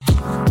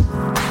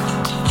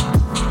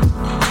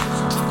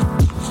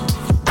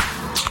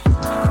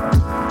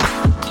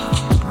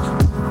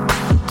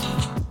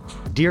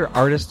Dear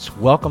artists,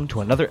 welcome to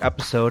another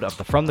episode of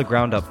the From the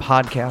Ground Up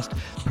podcast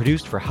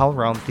produced for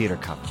HowlRound Theater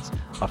Commons,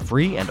 a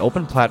free and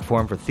open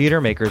platform for theater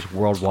makers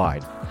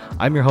worldwide.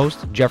 I'm your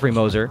host, Jeffrey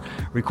Moser,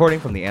 recording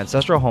from the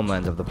ancestral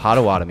homelands of the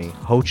Potawatomi,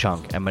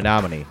 Ho-Chunk, and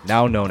Menominee,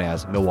 now known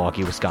as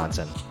Milwaukee,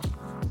 Wisconsin.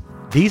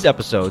 These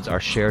episodes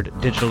are shared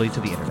digitally to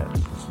the internet.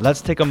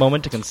 Let's take a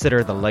moment to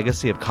consider the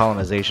legacy of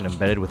colonization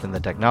embedded within the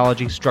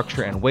technology,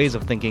 structure, and ways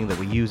of thinking that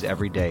we use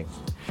every day.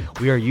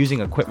 We are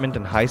using equipment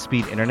and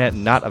high-speed internet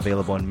not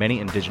available in many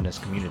indigenous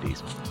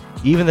communities.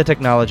 Even the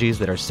technologies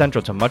that are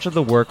central to much of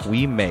the work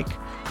we make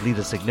leave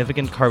a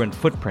significant carbon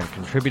footprint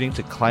contributing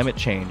to climate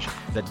change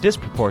that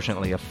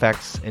disproportionately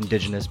affects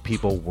indigenous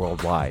people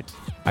worldwide.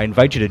 I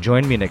invite you to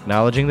join me in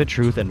acknowledging the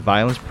truth and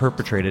violence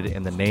perpetrated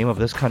in the name of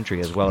this country,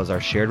 as well as our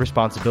shared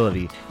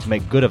responsibility to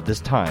make good of this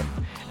time,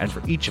 and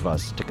for each of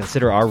us to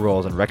consider our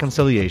roles in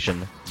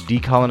reconciliation,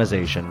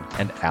 decolonization,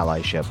 and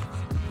allyship.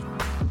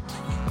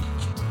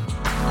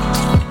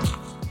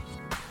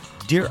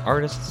 Dear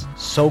artists,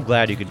 so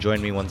glad you could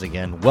join me once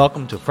again.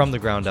 Welcome to From the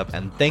Ground Up,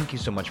 and thank you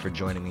so much for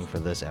joining me for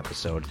this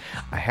episode.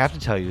 I have to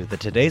tell you that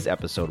today's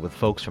episode with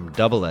folks from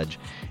Double Edge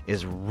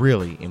is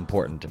really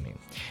important to me.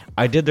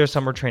 I did their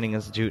Summer Training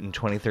Institute in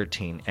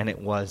 2013, and it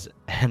was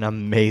an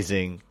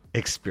amazing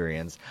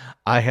experience.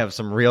 I have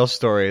some real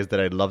stories that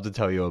I'd love to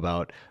tell you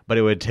about, but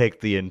it would take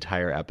the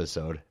entire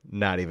episode,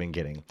 not even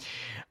kidding.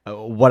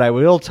 What I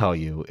will tell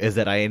you is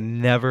that I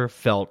never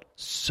felt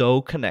so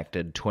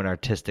connected to an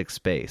artistic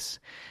space.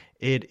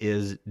 It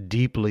is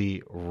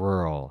deeply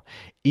rural.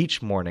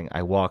 Each morning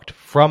I walked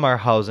from our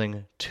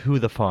housing to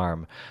the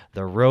farm.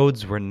 The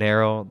roads were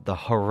narrow, the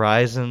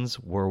horizons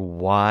were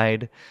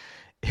wide.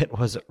 It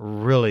was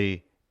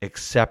really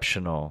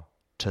exceptional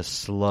to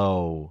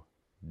slow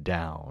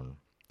down.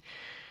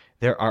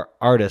 There are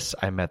artists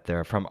I met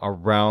there from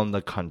around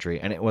the country,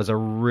 and it was a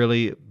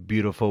really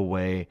beautiful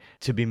way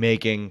to be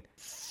making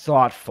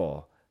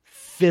thoughtful,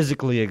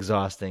 physically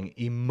exhausting,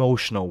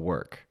 emotional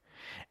work.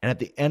 And at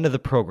the end of the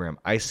program,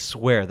 I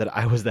swear that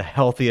I was the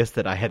healthiest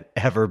that I had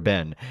ever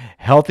been.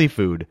 Healthy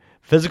food,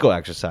 physical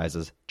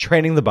exercises,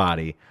 training the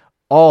body,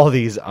 all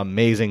these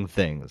amazing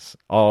things,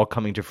 all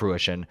coming to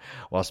fruition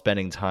while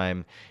spending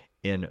time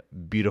in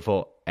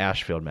beautiful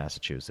Ashfield,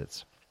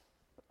 Massachusetts.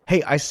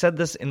 Hey, I said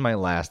this in my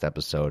last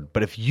episode,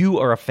 but if you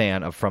are a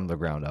fan of From the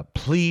Ground Up,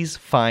 please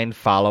find,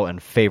 follow,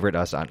 and favorite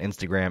us on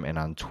Instagram and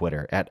on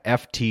Twitter at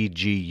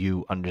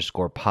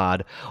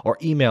FTGU_pod, or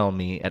email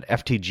me at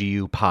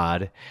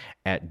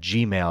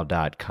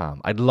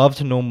ftgupod@gmail.com. I'd love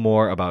to know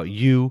more about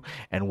you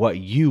and what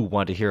you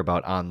want to hear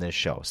about on this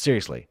show.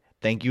 Seriously,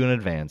 thank you in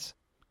advance.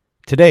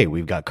 Today,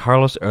 we've got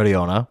Carlos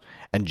Uriona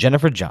and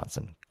Jennifer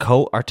Johnson,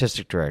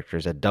 co-artistic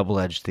directors at Double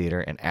Edge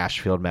Theater in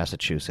Ashfield,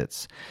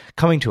 Massachusetts,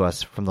 coming to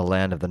us from the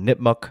land of the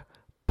Nipmuc,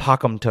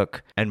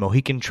 Pocumtuck, and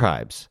Mohican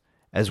tribes,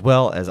 as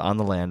well as on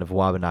the land of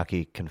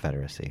Wabanaki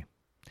Confederacy.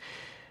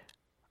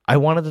 I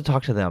wanted to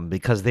talk to them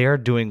because they are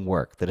doing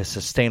work that is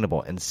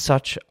sustainable in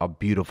such a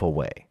beautiful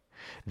way.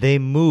 They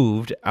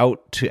moved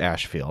out to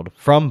Ashfield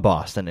from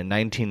Boston in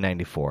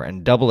 1994,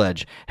 and Double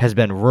Edge has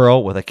been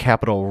rural with a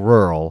capital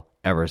rural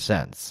ever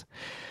since.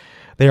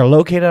 They are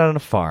located on a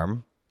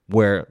farm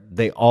where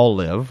they all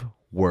live,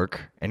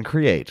 work, and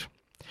create.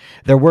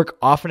 Their work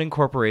often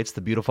incorporates the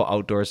beautiful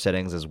outdoor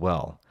settings as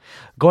well.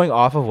 Going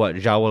off of what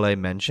Jawale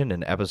mentioned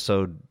in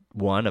episode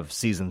 1 of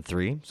season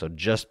 3, so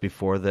just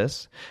before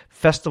this,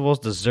 festivals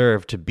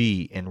deserve to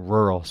be in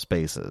rural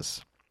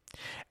spaces.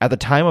 At the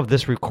time of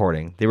this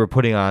recording, they were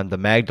putting on the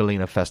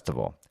Magdalena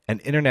Festival,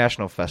 an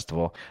international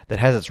festival that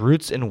has its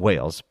roots in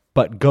Wales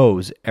but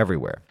goes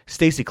everywhere.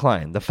 Stacy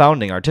Klein, the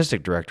founding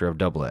artistic director of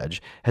Double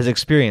Edge, has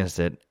experienced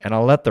it, and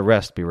I'll let the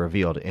rest be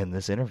revealed in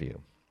this interview.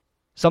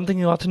 Something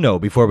you ought to know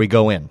before we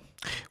go in.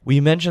 We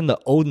mentioned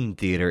the Oden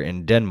Theater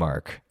in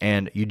Denmark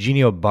and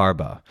Eugenio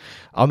Barba.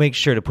 I'll make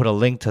sure to put a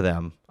link to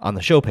them on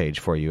the show page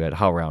for you at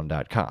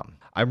howlround.com.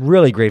 I'm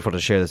really grateful to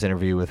share this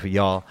interview with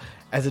y'all,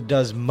 as it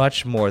does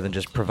much more than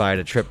just provide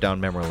a trip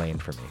down memory lane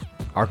for me.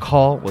 Our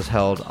call was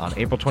held on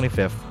April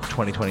 25th,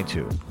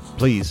 2022.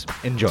 Please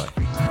enjoy.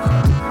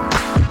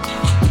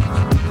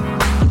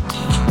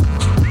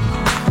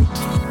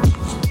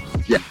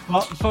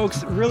 Well,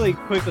 folks, really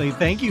quickly,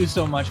 thank you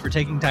so much for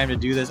taking time to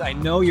do this. I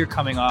know you're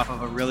coming off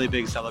of a really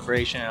big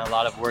celebration and a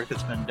lot of work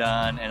that's been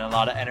done and a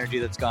lot of energy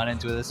that's gone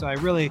into this. So I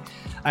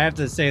have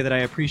to say that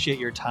I appreciate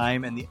your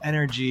time and the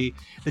energy,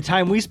 the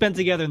time we spent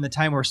together and the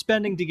time we're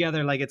spending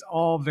together. Like, it's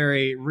all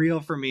very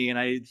real for me. And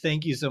I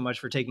thank you so much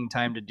for taking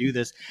time to do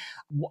this.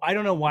 I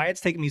don't know why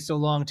it's taken me so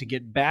long to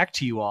get back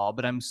to you all,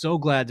 but I'm so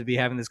glad to be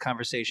having this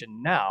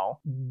conversation now,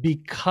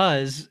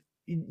 because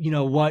you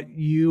know what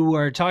you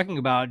are talking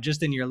about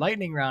just in your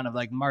lightning round of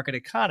like market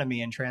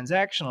economy and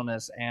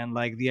transactionalness, and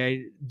like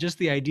the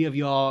idea of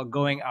you all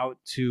going out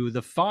to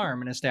the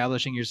farm and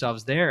establishing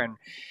yourselves there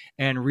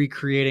and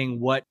recreating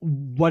what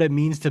it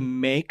means to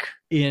make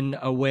in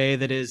a way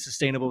that is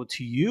sustainable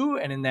to you,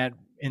 and in that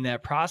in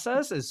that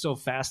process is so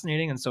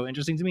fascinating and so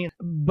interesting to me.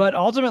 But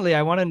ultimately,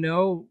 I want to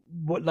know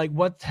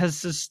what has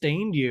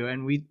sustained you.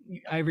 And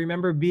I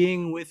remember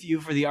being with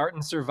you for the Art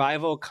and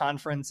Survival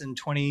conference in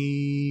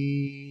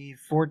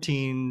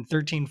 2014,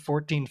 13,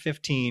 14,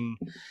 15,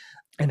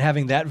 and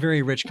having that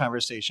very rich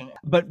conversation.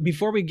 But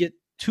before we get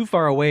too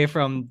far away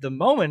from the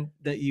moment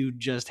that you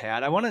just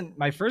had,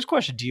 my first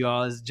question to you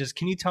all is just,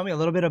 can you tell me a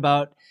little bit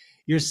about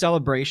your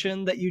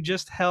celebration that you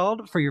just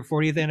held for your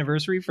 40th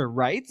anniversary for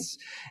Rights?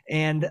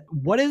 And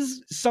what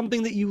is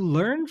something that you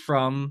learned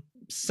from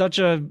such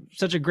a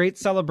great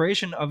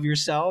celebration of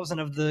yourselves and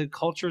of the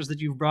cultures that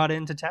you've brought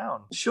into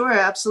town? Sure,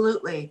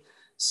 absolutely.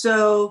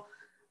 So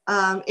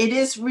it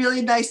is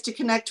really nice to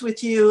connect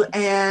with you,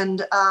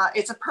 and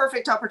it's a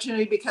perfect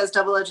opportunity because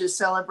Double Edge is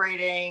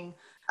celebrating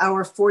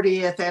our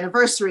 40th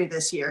anniversary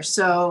this year.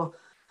 So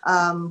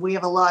we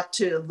have a lot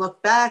to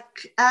look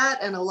back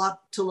at and a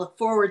lot to look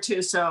forward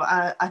to. So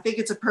I think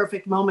it's a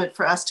perfect moment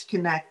for us to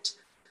connect.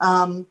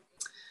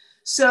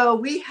 So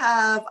we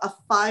have a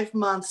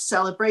 5-month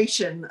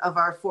celebration of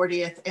our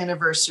 40th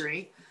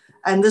anniversary.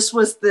 And this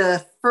was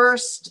the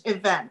first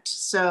event.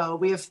 So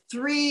we have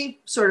 3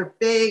 sort of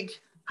big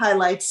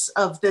highlights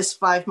of this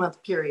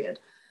 5-month period.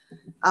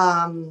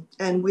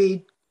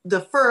 The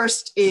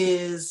first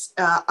is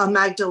a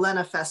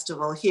Magdalena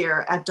festival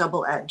here at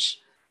Double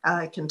Edge.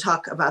 I can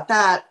talk about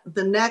that.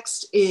 The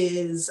next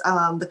is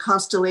the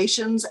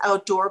Constellations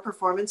Outdoor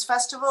Performance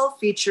Festival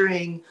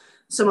featuring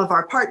some of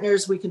our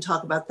partners. We can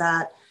talk about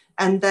that.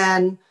 And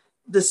then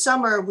this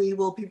summer, we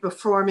will be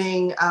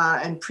performing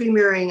and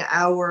premiering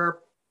our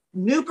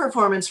new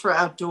performance for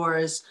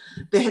outdoors,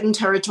 The Hidden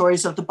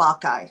Territories of the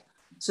Bacchae.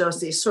 So it's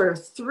these sort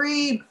of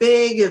 3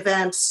 big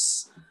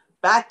events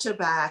back to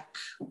back.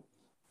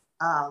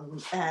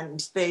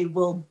 And they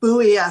will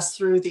buoy us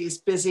through these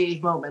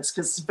busy moments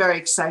because it's very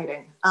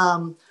exciting.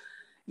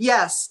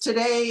 Yes,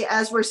 today,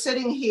 as we're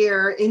sitting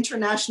here,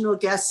 international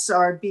guests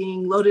are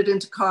being loaded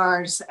into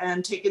cars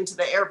and taken to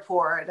the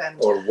airport,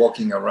 or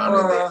walking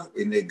around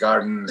in the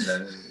gardens,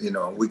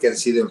 and we can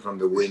see them from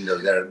the window.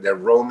 They're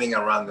roaming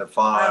around the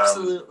farm,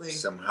 absolutely,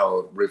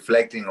 somehow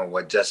reflecting on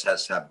what just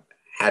had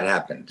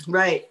happened.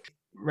 Right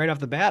off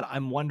the bat,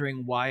 I'm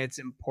wondering why it's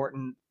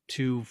important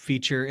to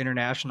feature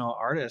international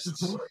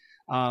artists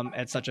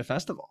at such a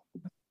festival.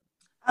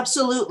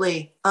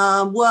 Absolutely.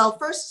 Well,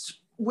 first,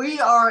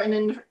 we are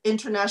an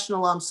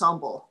international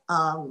ensemble.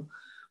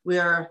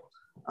 We're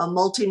a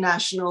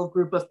multinational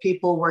group of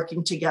people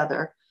working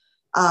together.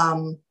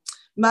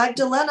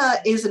 Magdalena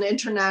is an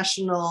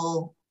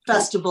international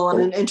festival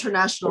and an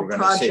international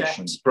project.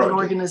 An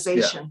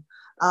organization.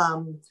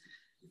 Yeah.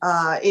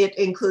 It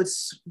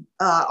includes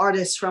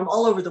artists from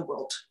all over the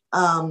world.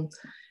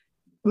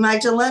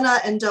 Magdalena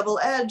and Double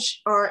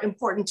Edge are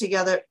important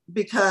together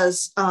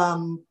because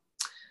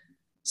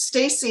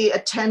Stacey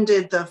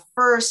attended the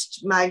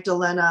first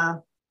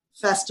Magdalena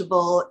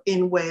festival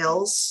in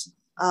Wales,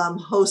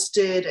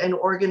 hosted and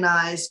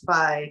organized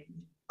by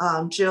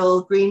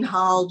Jill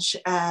Greenhalgh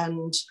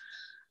and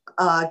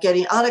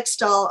Getty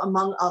Onyxdal,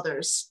 among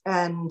others.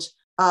 And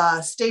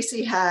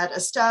Stacey had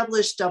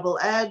established Double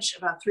Edge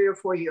about 3 or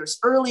 4 years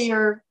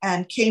earlier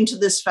and came to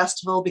this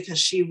festival because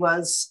she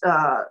was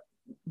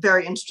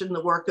very interested in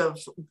the work of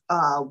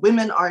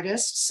women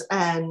artists.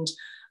 And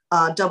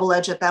Double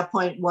Edge at that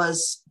point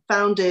was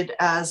founded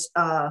as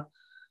a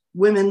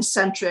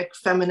women-centric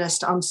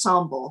feminist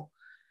ensemble.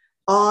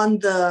 On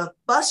the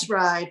bus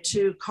ride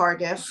to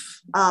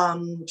Cardiff,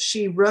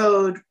 she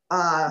rode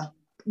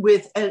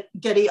with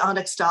Getty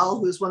Onyxdal,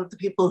 who's one of the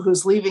people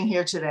who's leaving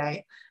here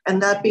today.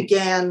 And that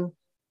began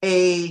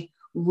a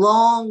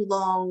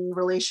long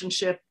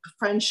relationship,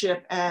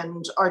 friendship,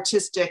 and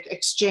artistic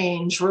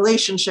exchange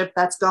relationship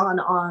that's gone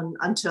on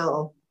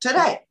until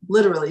today,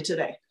 literally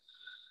today.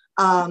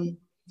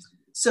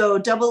 So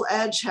Double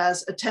Edge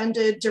has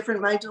attended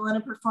different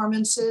Magdalena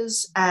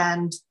performances,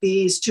 and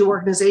these 2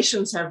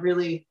 organizations have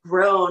really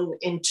grown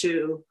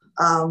into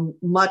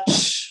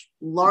much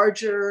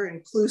larger,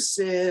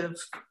 inclusive,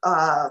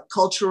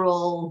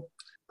 cultural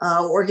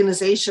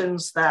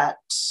organizations that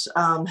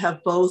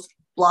have both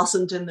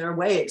blossomed in their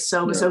ways.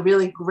 So it was a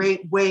really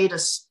great way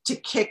to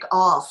kick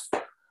off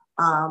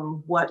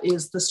what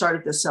is the start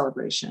of this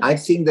celebration. I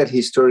think that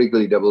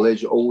historically Double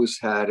Edge always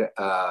had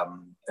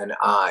an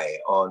eye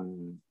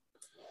on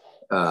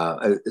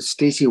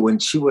Stacey. When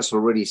she was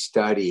already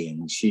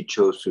studying, she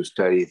chose to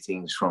study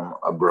things from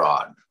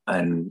abroad,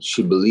 and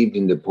she believed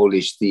in the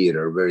Polish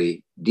theater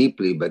very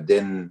deeply, but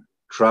then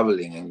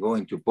traveling and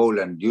going to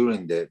Poland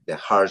during the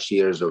harsh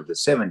years of the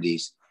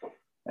 70s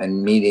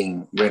and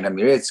meeting Rena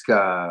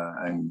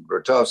Mirecka and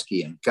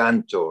Grotowski and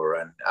Cantor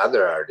and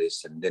other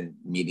artists, and then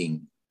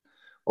meeting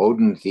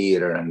Odin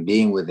Theater and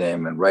being with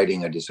them and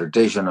writing a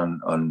dissertation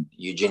on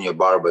Eugenio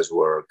Barba's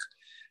work.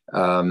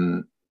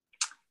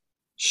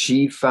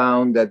 She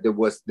found that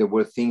there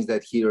were things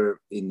that here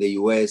in the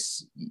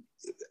US,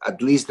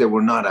 at least they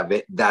were not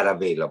that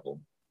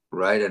available,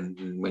 right?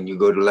 And when you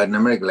go to Latin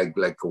America,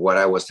 like what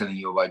I was telling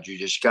you about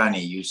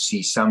Giugiascani, you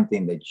see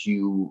something that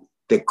you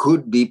that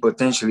could be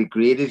potentially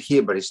created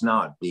here, but it's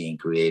not being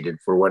created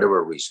for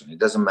whatever reason. It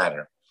doesn't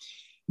matter.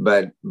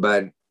 But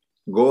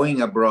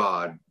going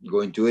abroad,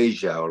 going to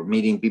Asia or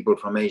meeting people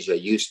from Asia,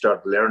 you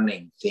start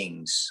learning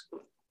things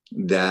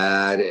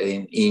that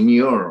in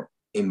your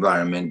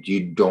environment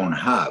you don't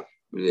have.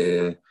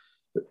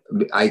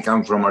 I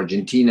come from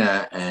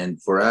Argentina,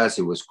 and for us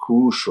it was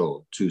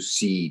crucial to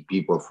see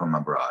people from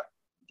abroad.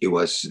 It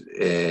was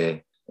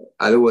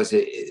otherwise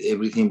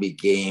everything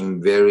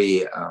became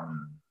very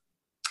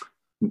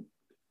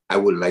I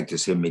would like to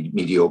say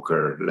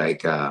mediocre,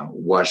 like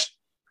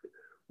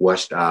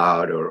washed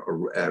out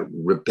or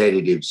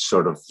repetitive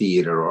sort of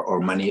theater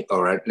or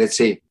let's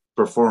say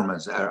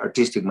performance,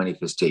 artistic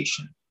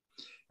manifestation.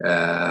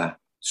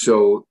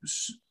 So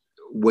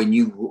when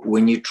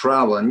you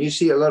travel and you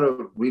see a lot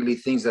of really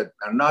things that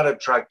are not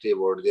attractive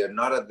or they're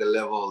not at the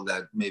level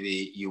that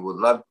maybe you would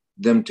love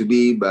them to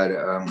be, but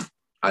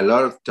a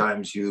lot of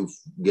times you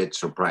get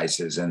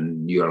surprises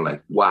and you're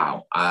like,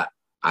 wow,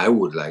 I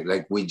would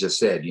like we just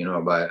said,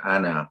 about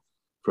Anna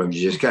from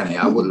County,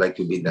 I would like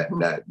to be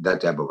that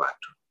type of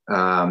actor.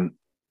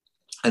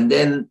 And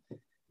then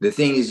the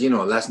thing is,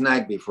 last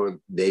night before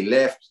they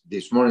left,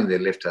 this morning they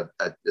left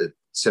at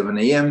 7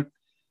 a.m.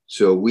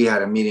 So we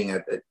had a meeting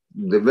at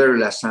the very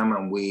last time,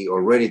 and we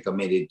already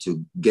committed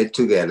to get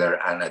together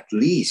and at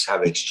least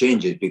have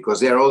exchanges, because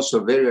they're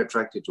also very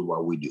attracted to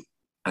what we do.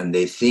 And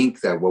they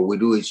think that what we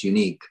do is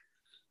unique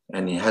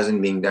and it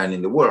hasn't been done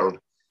in the world.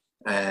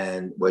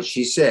 And what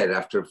she said,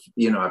 after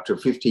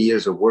 50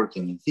 years of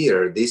working in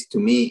theater, this to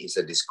me is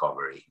a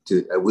discovery.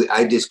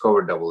 I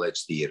discovered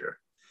double-edged theater.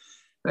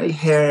 I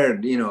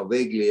heard,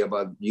 vaguely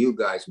about you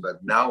guys,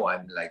 but now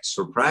I'm like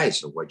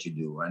surprised of what you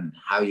do and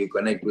how you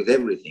connect with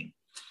everything.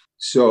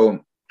 So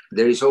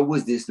there is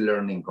always this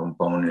learning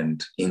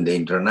component in the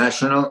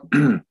international.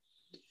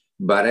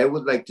 But I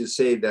would like to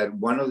say that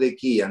one of the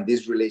key, and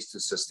this relates to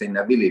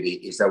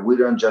sustainability, is that we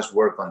don't just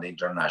work on the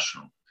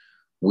international.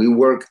 We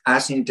work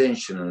as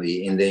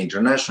intentionally in the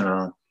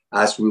international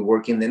as we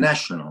work in the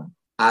national,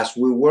 as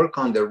we work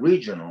on the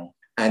regional,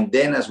 and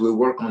then as we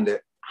work on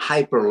the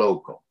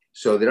hyperlocal.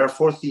 So there are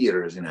 4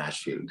 theaters in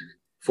Ashfield,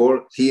 and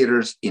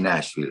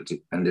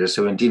there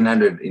are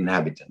 1,700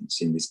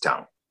 inhabitants in this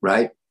town,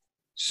 right?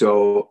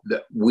 So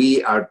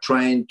we are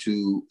trying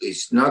to,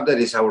 it's not that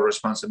it's our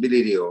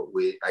responsibility,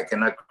 I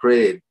cannot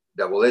credit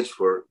Double Edge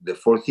for the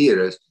 4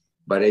 theaters,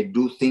 but I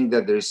do think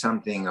that there is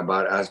something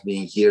about us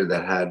being here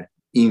that had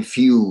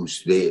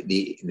infused the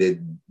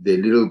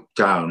little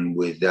town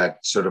with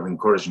that sort of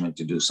encouragement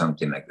to do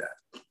something like that.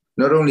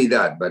 Not only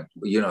that, but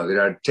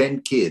there are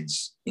 10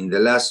 kids in the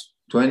last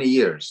 20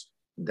 years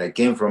that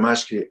came from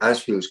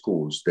Ashfield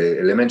schools, the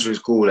elementary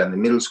school and the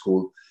middle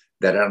school,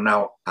 that are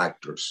now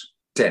actors.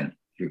 10.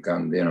 You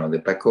count,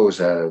 the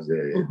Pacosas,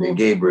 the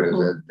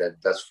Gabriel,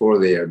 that's 4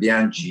 there,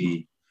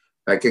 Bianchi.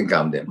 I can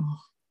count them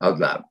out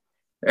loud.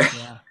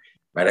 Yeah.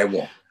 But I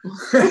won't.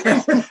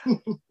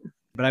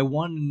 But I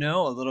want to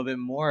know a little bit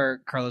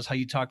more, Carlos, how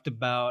you talked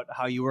about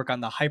how you work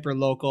on the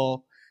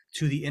hyperlocal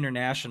to the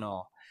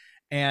international,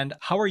 and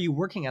how are you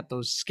working at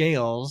those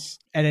scales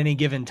at any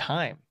given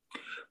time?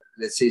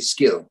 Let's say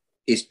skill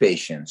is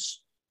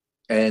patience,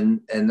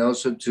 and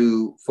also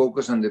to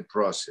focus on the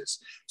process.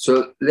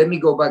 So let me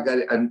go back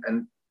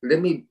and let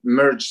me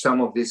merge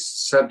some of these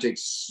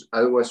subjects.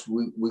 Otherwise,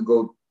 we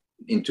go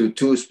into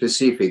too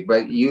specific.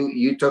 But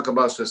you talk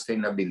about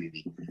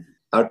sustainability.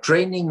 Our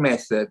training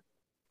method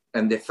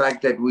and the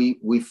fact that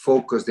we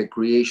focus the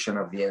creation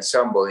of the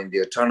ensemble in the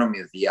autonomy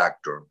of the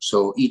actor.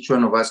 So each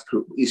one of us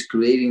is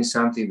creating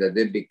something that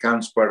then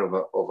becomes part of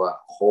a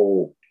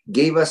whole,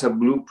 gave us a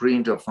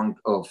blueprint of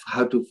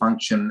how to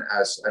function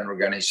as an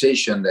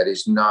organization that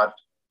is not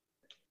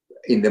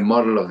in the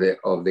model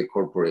of the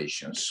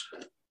corporations,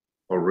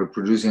 or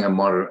reproducing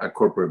a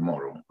corporate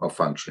model of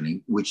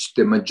functioning, which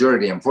the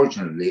majority,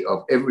 unfortunately,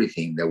 of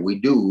everything that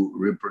we do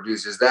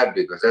reproduces that,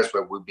 because that's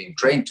what we've been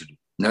trained to do.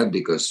 Not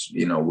because,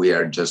 we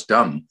are just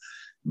dumb,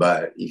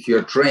 but if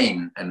you're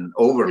trained and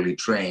overly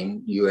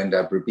trained, you end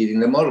up repeating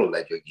the model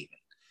that you're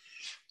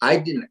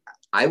given.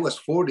 I was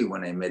 40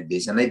 when I met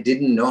this, and I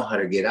didn't know how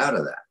to get out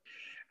of that.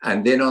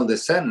 And then all of a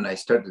sudden I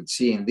started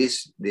seeing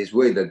this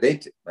way that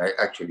this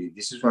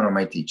is one of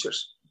my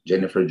teachers,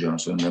 Jennifer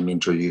Johnson. Let me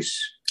introduce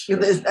her.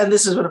 And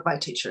this is one of my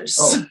teachers.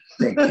 Oh,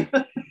 thank you.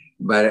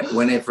 But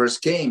when I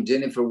first came,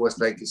 Jennifer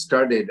was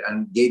started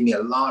and gave me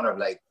a lot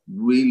of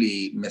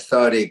really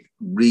methodic,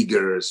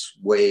 rigorous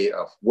way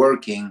of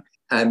working.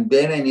 And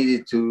then I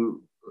needed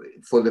to,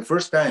 for the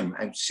first time,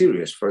 I'm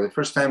serious, for the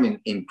first time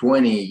in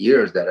 20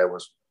 years that I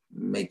was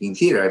making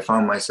theater, I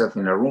found myself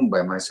in a room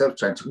by myself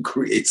trying to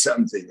create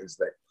something. It's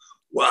like,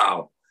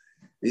 wow,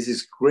 this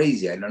is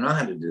crazy. I don't know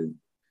how to do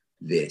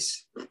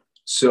this.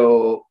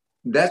 So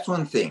that's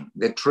one thing,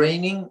 the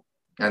training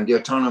and the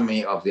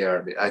autonomy of the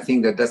art. I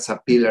think that's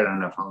a pillar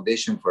and a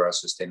foundation for our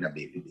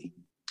sustainability.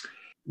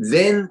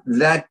 Then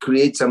that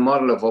creates a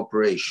model of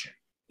operation,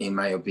 in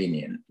my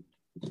opinion.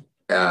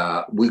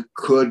 We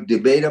could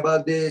debate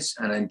about this,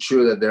 and I'm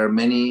sure that there are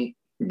many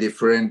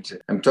different.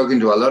 I'm talking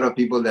to a lot of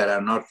people that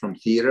are not from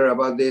theater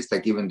about this,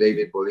 like even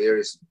David Bollier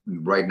is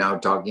right now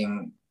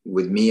talking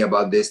with me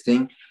about this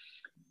thing.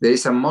 There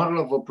is a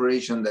model of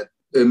operation that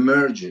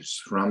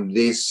emerges from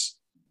this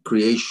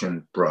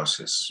creation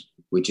process,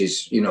 which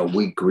is,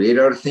 we create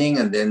our thing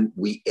and then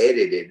we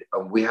edit it.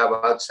 And we have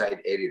outside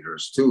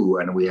editors too,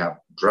 and we have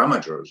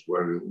dramaturgs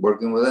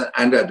working with it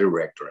and a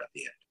director at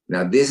the end.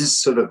 Now, this is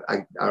sort of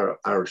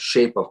our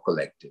shape of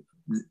collective.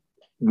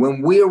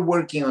 When we are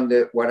working on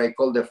what I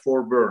call the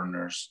four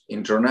burners,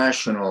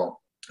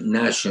 international,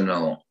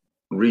 national,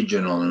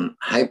 regional, and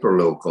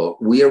hyperlocal,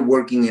 we are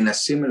working in a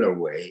similar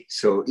way.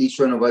 So each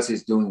one of us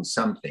is doing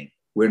something.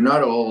 We're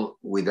not all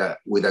with a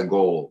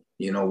goal.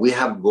 We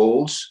have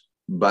goals,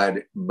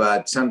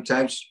 but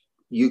sometimes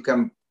you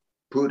can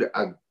put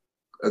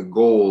a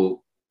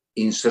goal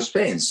in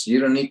suspense.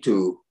 You don't need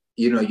to,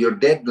 your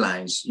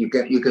deadlines, you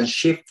can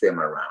shift them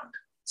around.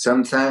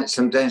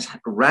 Sometimes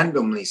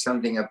randomly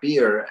something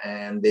appear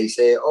and they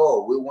say,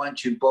 oh, we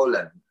want you in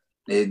Poland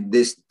in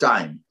this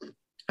time.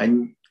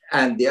 And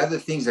the other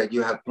things that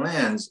you have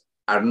plans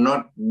are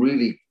not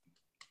really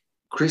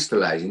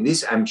crystallizing.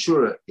 This, I'm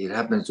sure it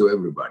happens to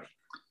everybody.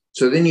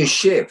 So then you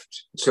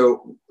shift.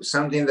 So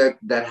something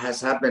that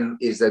has happened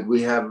is that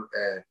we have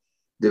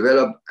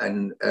developed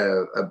an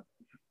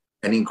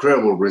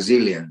incredible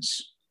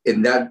resilience.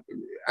 And that,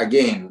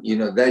 again,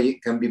 that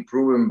can be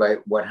proven by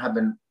what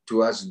happened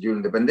to us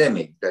during the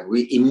pandemic, that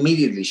we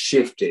immediately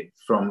shifted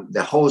from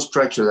the whole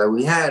structure that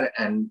we had,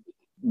 and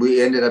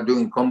we ended up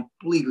doing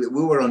completely,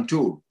 we were on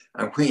tour,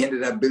 and we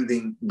ended up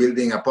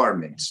building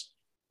apartments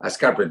as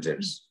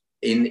carpenters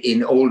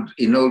in old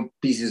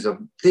pieces of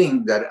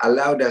things that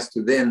allowed us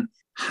to then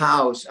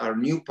house our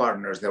new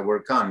partners that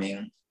were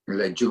coming,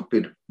 like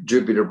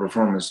Jupiter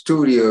Performance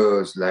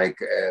Studios, like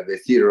the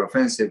Theater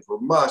Offensive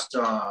from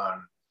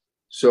Boston.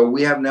 So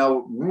we have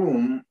now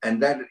room,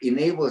 and that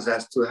enables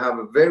us to have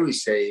a very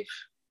safe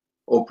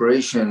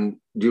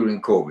operation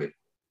during COVID,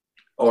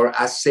 or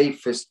as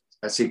safe as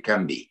it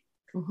can be.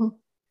 Mm-hmm.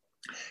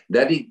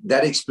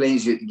 That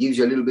explains, it gives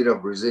you a little bit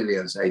of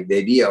resilience, like the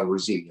idea of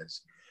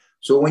resilience.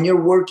 So when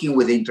you're working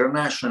with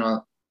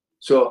international,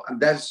 so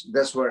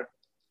that's where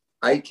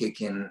I kick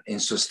in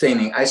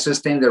sustaining. I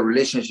sustain the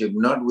relationship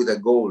not with a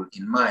goal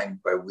in mind,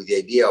 but with the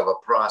idea of a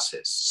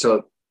process.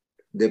 So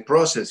the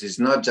process is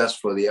not just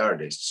for the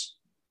artists.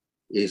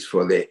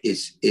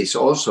 It's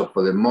also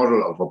for the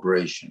model of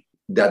operation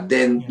that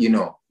then,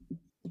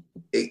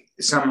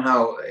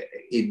 somehow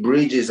it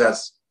bridges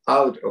us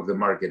out of the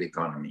market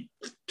economy.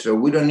 So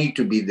we don't need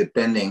to be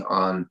depending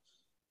on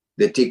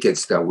the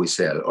tickets that we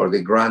sell or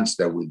the grants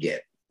that we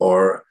get,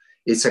 or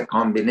it's a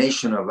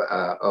combination of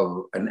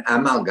an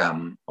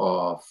amalgam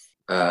of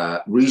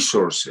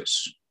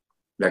resources.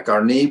 Like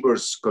our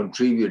neighbors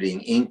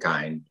contributing in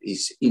kind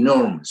is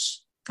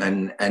enormous.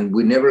 And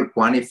we never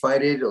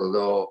quantified it,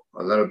 although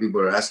a lot of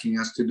people are asking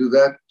us to do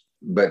that.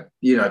 But,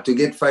 to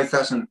get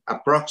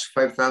approx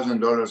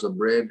 $5,000 of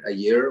bread a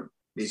year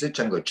is a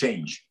chunk of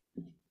change,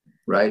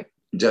 right?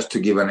 Just to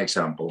give an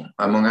example,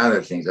 among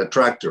other things, a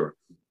tractor,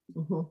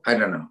 mm-hmm. I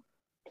don't know,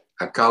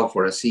 a cow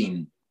for a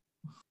scene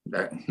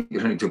that you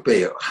don't need to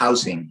pay,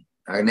 housing,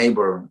 a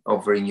neighbor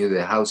offering you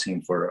the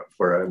housing for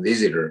a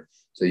visitor,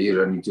 so you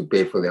don't need to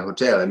pay for the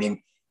hotel. I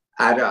mean,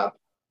 add up.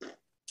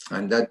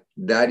 And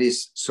that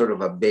is sort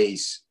of a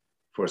base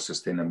for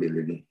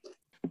sustainability.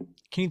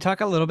 Can you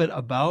talk a little bit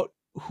about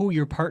who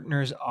your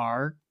partners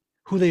are,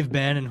 who they've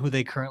been and who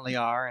they currently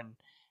are,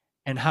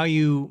 and how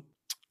you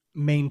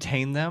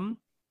maintain them?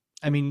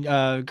 I mean,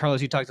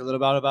 Carlos, you talked a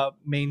little about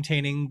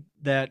maintaining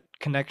that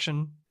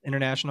connection,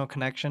 international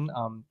connection.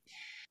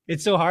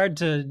 It's so hard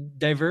to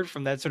divert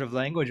from that sort of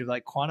language of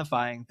like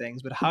quantifying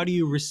things, but how do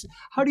you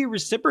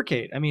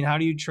reciprocate? I mean, how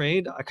do you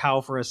trade a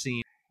cow for a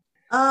scene?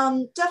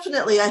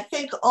 Definitely. I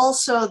think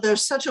also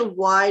there's such a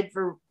wide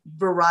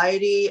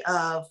variety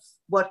of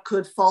what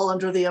could fall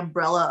under the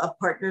umbrella of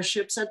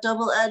partnerships at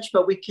Double Edge,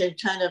 but we can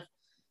kind of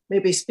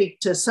maybe speak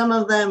to some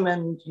of them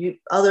and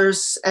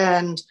others.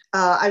 And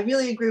I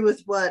really agree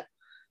with what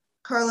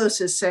Carlos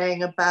is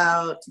saying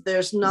about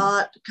there's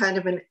not kind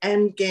of an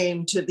end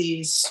game to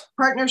these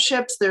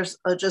partnerships. There's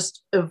a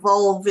just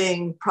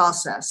evolving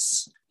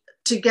process.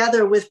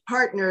 Together with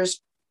partners,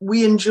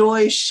 we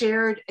enjoy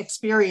shared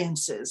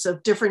experiences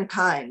of different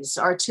kinds,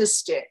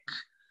 artistic,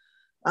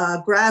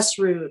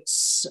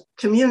 grassroots,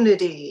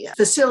 community,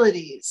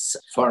 facilities,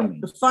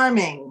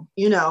 farming,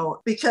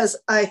 because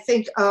I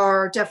think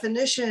our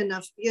definition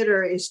of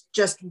theater is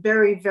just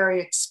very, very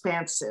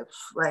expansive.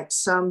 Like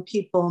some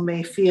people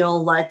may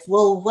feel like,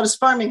 well, what does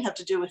farming have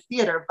to do with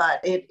theater? But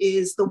it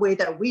is the way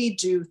that we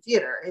do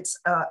theater.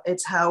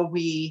 It's how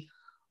we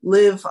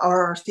live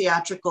our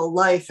theatrical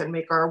life and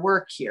make our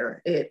work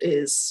here.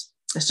 It's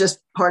just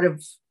part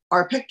of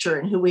our picture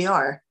and who we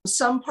are.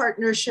 Some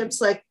partnerships,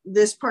 like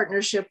this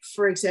partnership,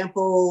 for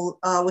example,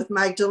 with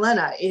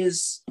Magdalena,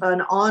 is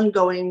an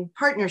ongoing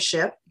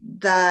partnership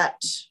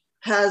that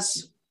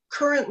has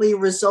currently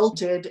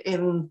resulted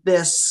in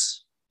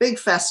this big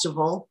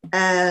festival,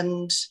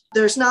 and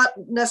there's not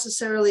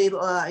necessarily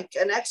like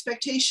an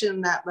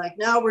expectation that like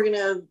now we're going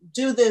to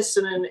do this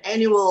in an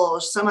annual or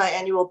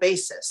semi-annual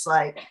basis.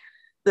 Like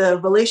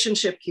the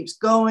relationship keeps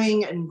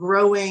going and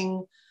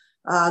growing.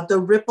 The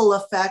ripple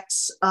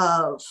effects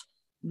of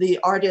the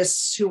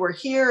artists who were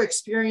here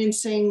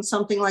experiencing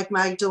something like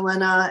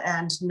Magdalena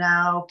and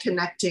now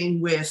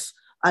connecting with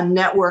a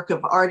network of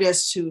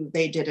artists who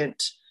they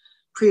didn't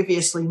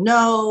previously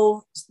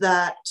know.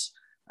 That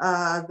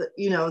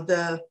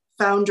the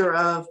founder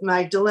of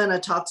Magdalena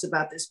talks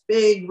about this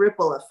big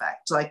ripple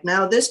effect. Like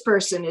now this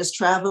person is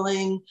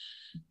traveling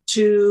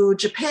to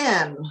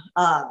Japan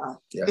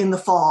in the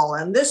fall,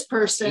 and this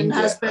person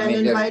has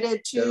been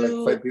invited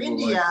to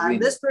India,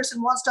 and this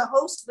person wants to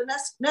host the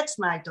next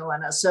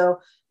Magdalena. So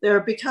there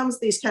becomes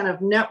these kind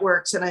of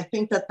networks, and I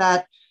think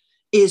that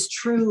is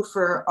true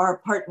for our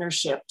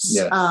partnerships.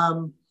 Yes.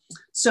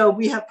 So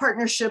we have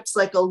partnerships,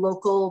 like a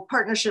local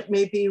partnership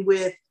maybe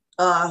with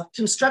a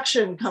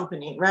construction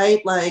company,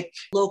 right? Like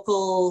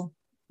local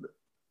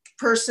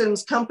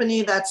person's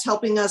company that's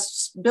helping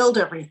us build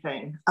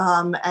everything,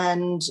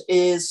 and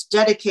is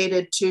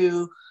dedicated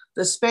to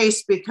the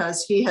space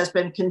because he has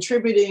been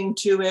contributing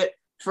to it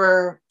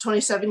for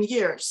 27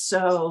 years.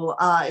 So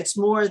it's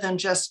more than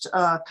just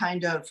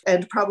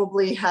and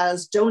probably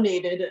has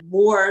donated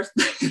more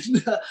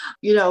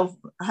than,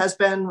 has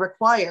been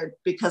required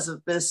because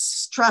of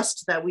this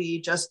trust that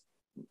we just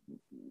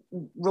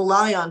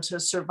rely on to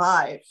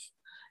survive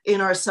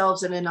in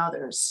ourselves and in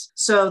others.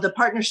 So the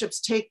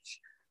partnerships take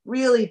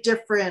really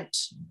different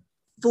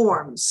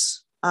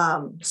forms.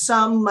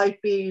 Some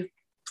might be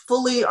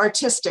fully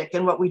artistic,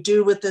 and what we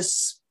do with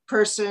this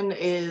person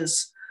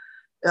is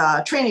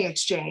training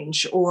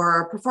exchange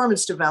or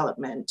performance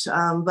development,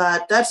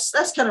 but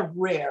that's kind of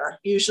rare.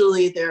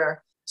 Usually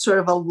they're sort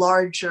of a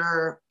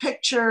larger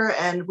picture,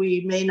 and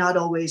we may not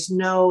always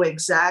know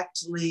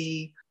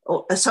exactly.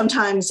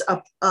 Sometimes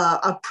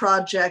a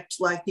project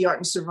like the Art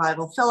and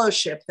Survival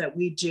Fellowship that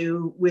we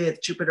do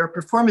with Jupiter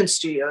Performance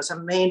Studios, a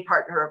main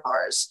partner of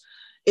ours,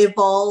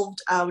 evolved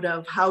out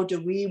of how do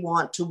we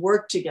want to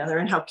work together,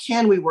 and how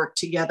can we work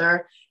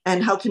together,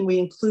 and how can we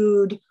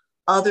include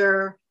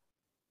other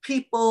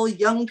people,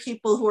 young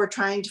people who are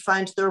trying to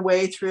find their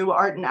way through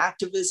art and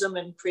activism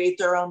and create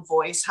their own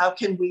voice. How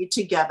can we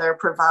together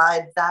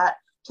provide that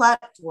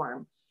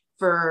platform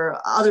for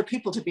other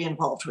people to be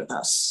involved with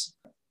us?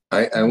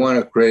 I want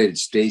to credit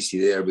Stacy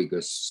there,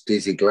 because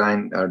Stacy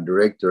Klein, our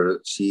director,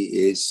 she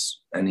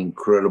is an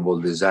incredible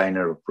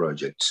designer of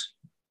projects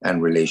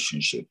and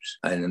relationships.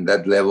 And on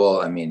that level,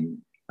 I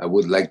mean, I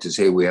would like to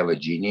say we have a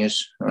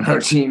genius on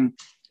our team.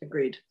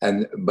 Agreed.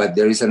 But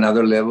there is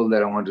another level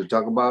that I want to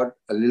talk about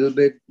a little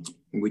bit,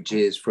 which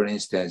is, for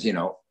instance,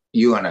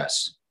 you and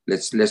us.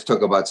 Let's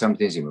talk about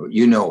something similar.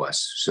 You know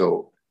us.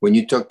 So when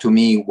you talk to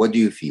me, what do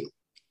you feel?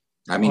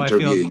 I'm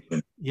interviewing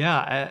you.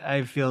 Yeah,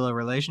 I feel a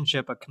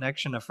relationship, a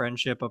connection, a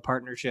friendship, a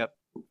partnership.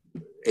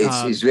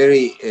 It's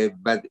very,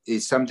 but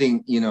it's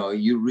something,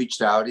 you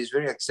reached out. It's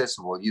very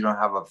accessible. You don't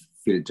have a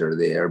filter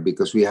there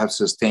because we have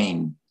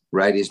sustained,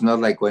 right? It's not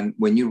like when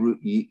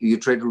you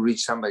try to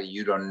reach somebody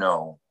you don't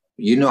know.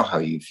 You know how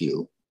you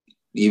feel.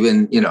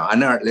 Even,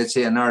 let's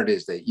say an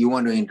artist that you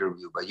want to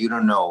interview, but you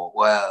don't know,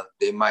 well,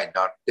 they might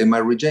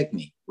reject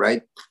me,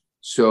 right?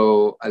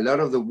 So a lot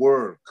of the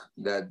work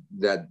that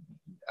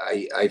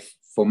I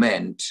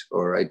foment,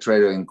 or I try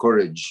to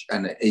encourage,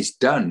 and it's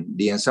done,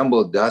 the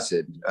ensemble does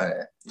it.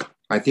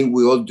 I think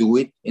we all do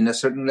it in a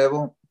certain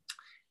level,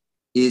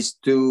 is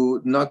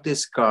to not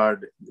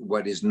discard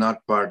what is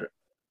not part,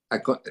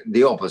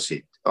 the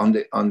opposite. On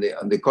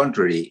the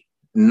contrary,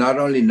 not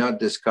only not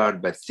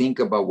discard, but think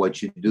about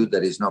what you do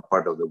that is not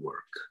part of the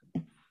work.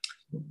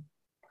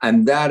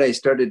 And that I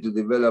started to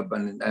develop,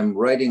 and I'm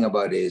writing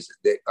about, is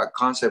a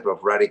concept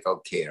of radical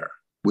care,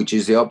 which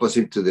is the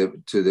opposite to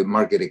the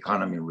market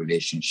economy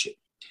relationship.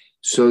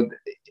 So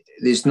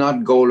it's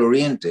not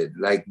goal-oriented.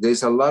 Like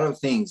there's a lot of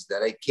things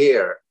that I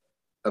care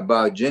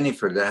about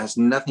Jennifer that has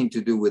nothing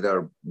to do with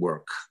our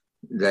work.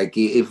 Like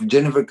if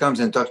Jennifer comes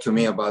and talks to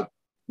me about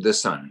the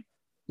son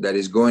that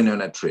is going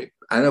on a trip,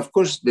 and of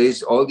course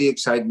there's all the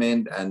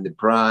excitement and the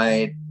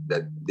pride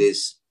that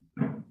this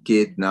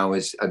kid now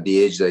is at the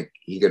age that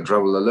he can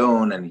travel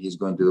alone and he's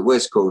going to the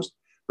West Coast,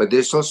 but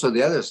there's also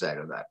the other side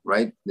of that,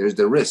 right? There's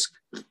the risk.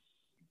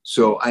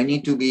 So I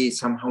need to be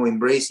somehow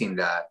embracing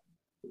that,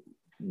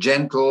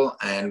 gentle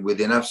and with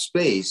enough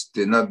space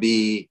to not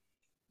be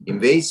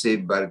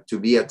invasive, but to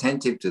be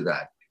attentive to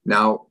that.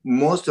 Now,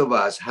 most of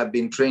us have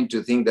been trained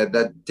to think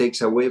that takes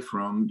away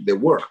from the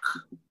work,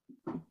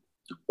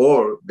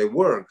 or the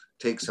work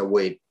takes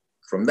away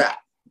from that,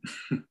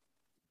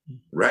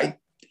 right?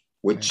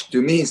 Which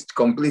to me is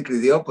completely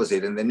the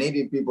opposite. And the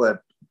Native people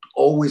are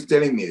always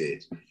telling me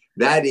this.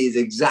 That is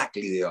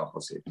exactly the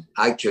opposite.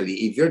 Actually,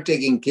 if you're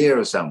taking care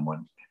of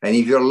someone and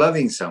if you're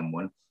loving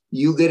someone,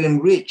 you get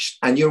enriched,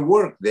 and your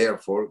work,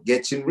 therefore,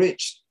 gets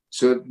enriched.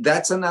 So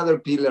that's another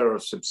pillar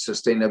of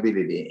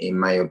sustainability, in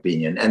my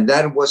opinion. And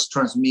that was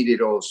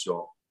transmitted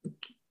also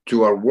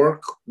to our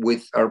work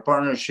with our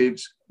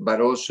partnerships but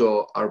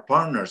also our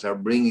partners are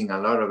bringing a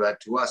lot of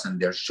that to us,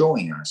 and they're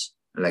showing us,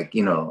 like,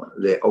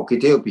 the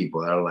Okiteo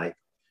people are like,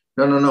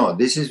 no,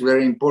 this is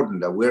very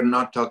important, that we're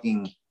not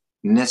talking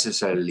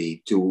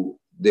necessarily to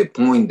the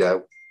point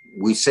that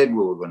we said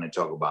we were going to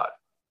talk about.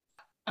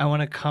 I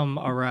want to come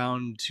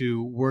around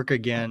to work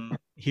again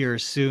here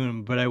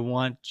soon, but I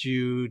want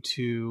you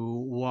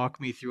to walk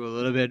me through a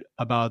little bit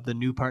about the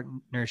new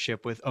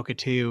partnership with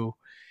Okiteo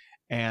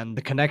and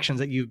the connections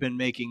that you've been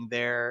making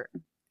there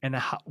and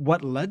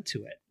what led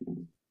to it.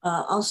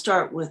 I'll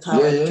start with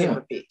how it came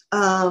to be.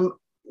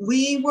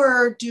 We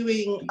were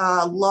doing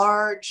a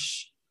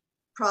large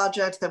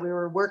project that we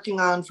were working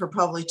on for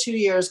probably 2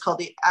 years called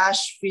the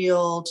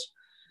Ashfield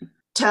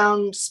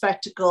Town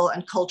Spectacle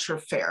and Culture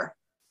Fair.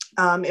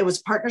 It was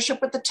a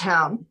partnership with the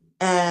town,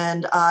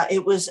 and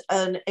it was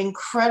an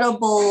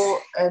incredible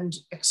and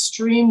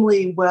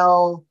extremely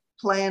well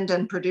planned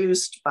and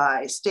produced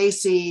by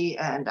Stacy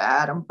and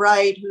Adam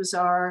Bright, who's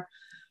our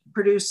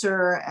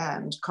producer,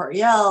 and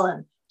Coriel,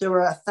 and there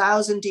were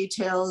 1,000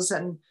 details,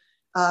 and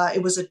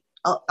it was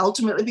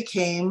ultimately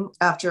became,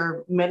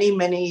 after many,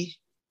 many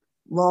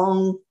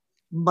long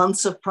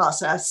months of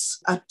process,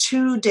 a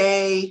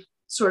 2-day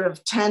sort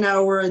of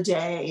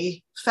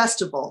 10-hour-a-day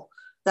festival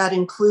that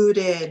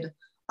included,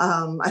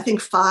 I think,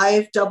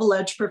 5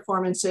 double-edged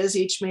performances,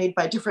 each made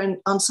by different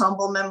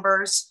ensemble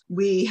members.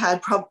 We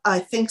had, I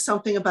think,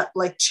 something about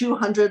like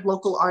 200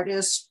 local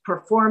artists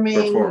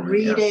performing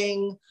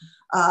reading.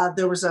 Yeah.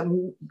 There was a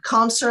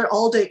concert,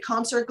 all-day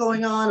concert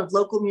going on of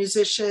local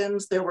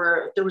musicians. There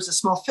was a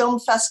small film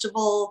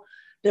festival.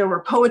 There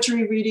were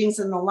poetry readings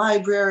in the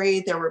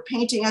library. There were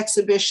painting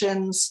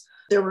exhibitions.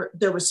 There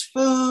was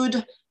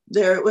food.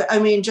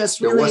 Anything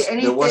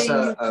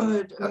you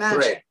could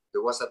imagine.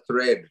 There was a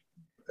thread,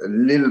 a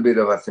little bit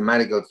of a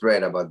thematical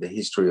thread about the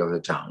history of the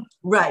town.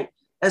 Right.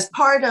 As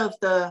part of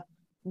the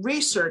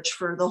research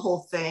for the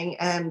whole thing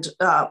and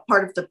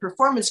part of the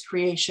performance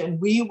creation,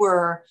 we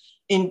were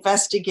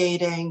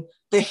investigating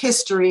the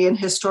history and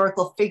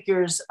historical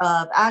figures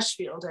of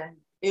Ashfield. And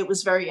it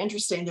was very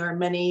interesting. There are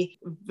many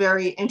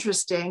very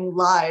interesting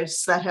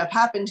lives that have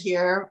happened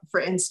here. For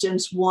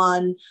instance,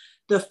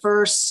 the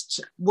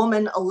first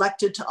woman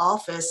elected to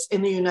office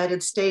in the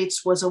United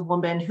States was a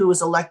woman who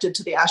was elected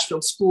to the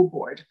Ashfield School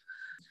Board.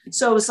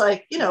 So it was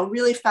like,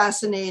 really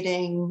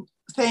fascinating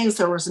things.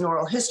 There was an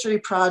oral history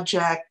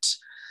project,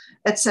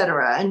 et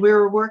cetera. And we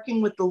were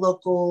working with the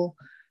local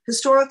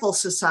historical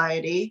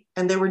society,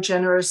 and they were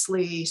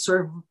generously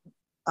sort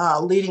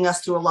of leading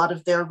us through a lot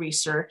of their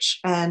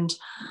research. And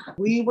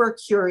we were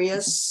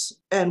curious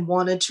and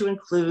wanted to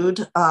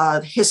include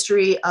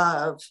history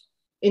of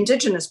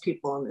Indigenous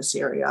people in this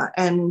area.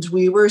 And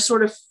we were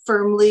sort of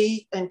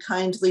firmly and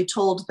kindly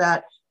told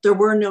that there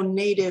were no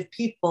Native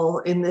people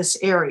in this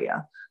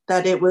area,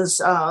 that it was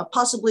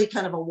possibly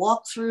kind of a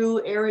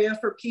walkthrough area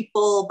for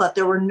people, but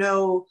there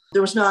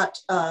was not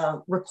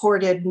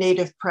recorded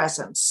Native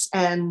presence.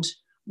 And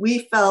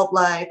we felt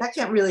like that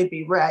can't really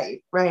be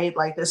right?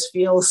 Like this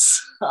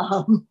feels,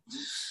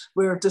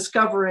 we're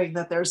discovering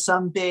that there's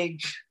some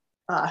big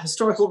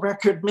historical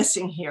record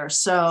missing here.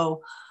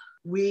 So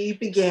we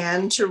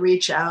began to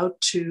reach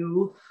out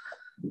to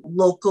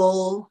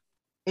local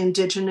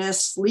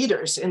Indigenous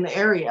leaders in the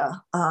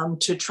area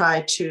to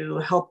try to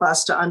help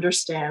us to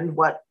understand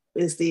what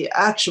is the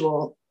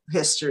actual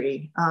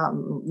history,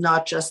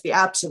 not just the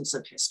absence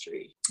of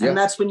history. Yeah. And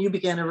that's when you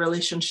began a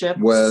relationship.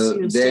 Well,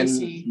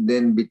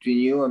 then between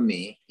you and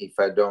me, if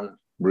I don't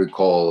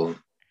recall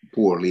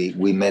poorly,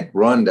 we met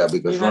Rhonda,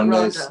 because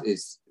Rhonda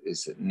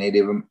is a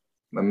Native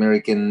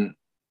American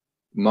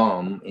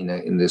mom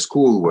in the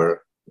school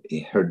where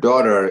her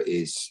daughter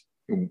is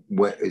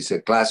a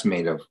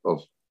classmate of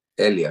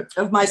Elliot.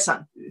 Of my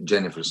son.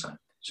 Jennifer's son.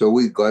 So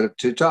we got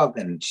to talk,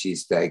 and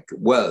she's like,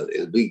 well,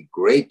 it'll be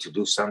great to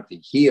do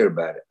something here,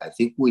 but I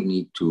think we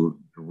need to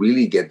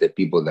really get the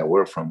people that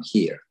were from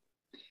here.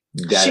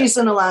 She's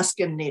an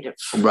Alaskan Native.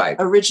 Right.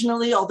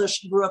 Originally, although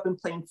she grew up in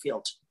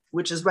Plainfield,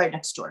 which is right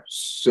next door.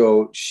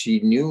 So she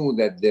knew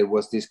that there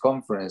was this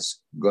conference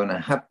going to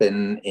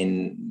happen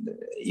in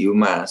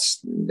UMass.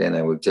 Then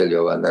I will tell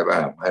you about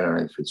that. I don't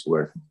know if it's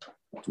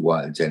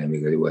worthwhile telling,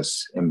 because it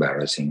was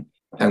embarrassing.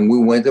 And we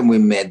went and we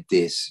met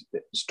this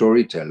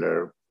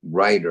storyteller,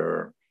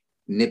 writer,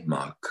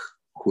 Nipmuc,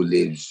 who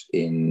lives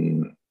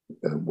in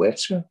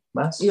Webster,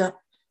 Mass. Yeah.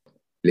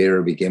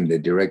 Later became the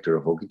director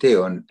of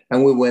Okiteo.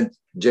 And we went,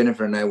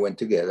 Jennifer and I went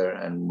together,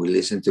 and we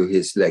listened to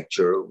his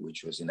lecture,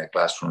 which was in a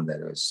classroom that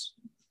was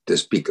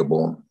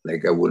despicable.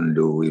 Like I wouldn't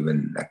do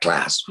even a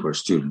class for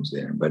students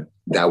there, but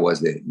that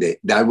was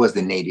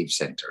the Native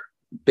Center.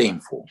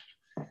 Painful.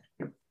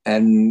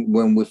 And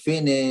when we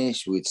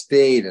finished, we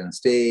stayed,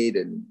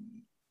 and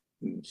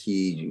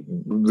he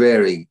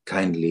very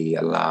kindly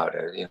allowed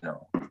us,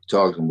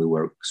 talk, and we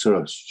were sort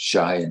of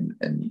shy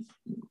and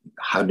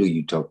how do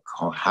you talk?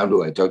 How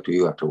do I talk to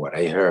you after what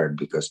I heard?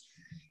 Because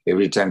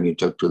every time you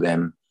talk to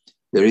them,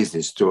 there is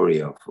this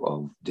story of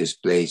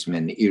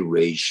displacement,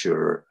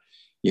 erasure,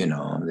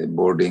 the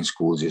boarding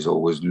schools is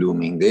always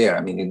looming there.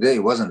 I mean,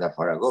 it wasn't that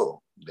far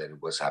ago. that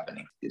it was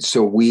happening.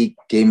 So we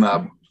came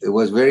up, it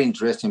was very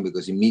interesting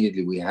because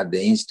immediately we had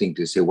the instinct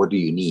to say, what do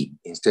you need?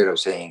 Instead of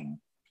saying,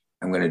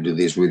 I'm going to do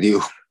this with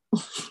you.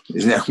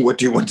 What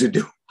do you want to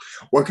do?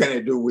 What can I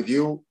do with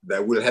you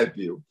that will help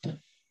you?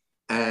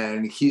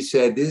 And he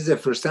said, this is the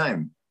first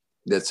time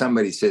that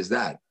somebody says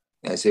that.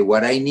 I said,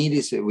 what I need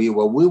is,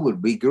 what we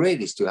would be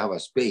great is to have a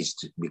space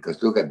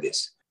because look at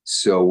this.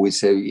 So we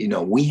said,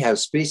 we have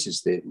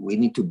spaces that we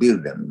need to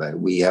build them, but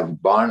we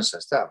have barns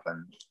and stuff.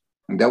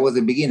 And that was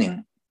the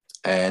beginning.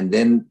 And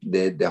then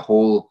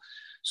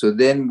so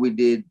then we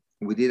did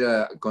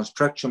a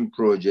construction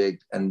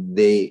project,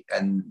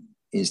 and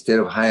instead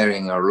of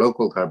hiring our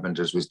local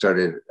carpenters, we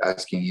started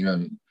asking,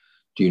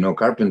 do you know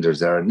carpenters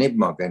that are in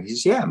Nipmuc? And he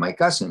said, yeah, my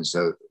cousins.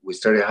 So we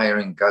started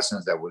hiring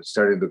cousins that were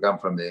starting to come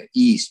from the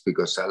east,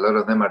 because a lot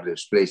of them are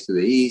displaced to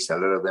the east. A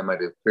lot of them are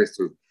displaced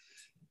to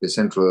the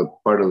central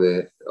part of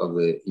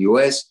the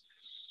US.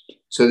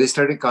 So they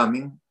started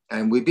coming,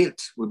 and we built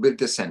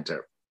the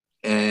center.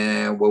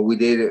 And what we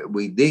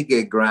did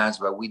get grants,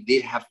 but we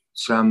did have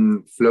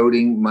some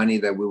floating money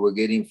that we were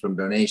getting from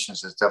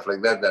donations and stuff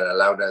like that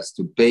allowed us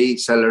to pay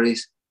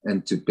salaries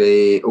and to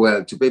pay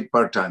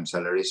part-time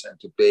salaries and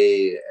to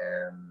pay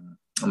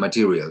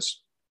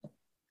materials.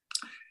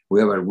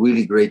 We have a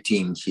really great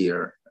team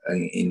here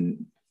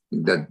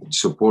that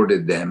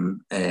supported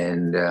them.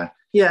 And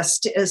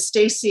yes,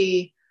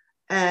 Stacy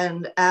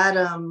and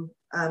Adam,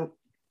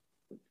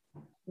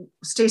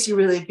 Stacy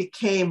really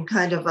became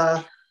kind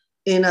of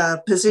in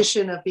a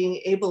position of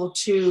being able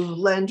to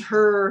lend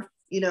her,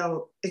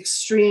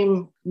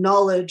 extreme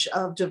knowledge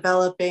of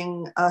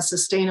developing a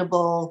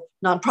sustainable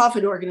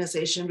nonprofit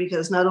organization,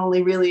 because not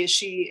only really is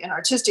she an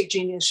artistic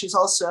genius, she's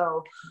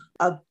also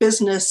a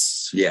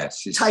business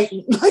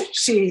titan.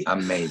 She's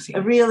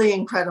amazing, really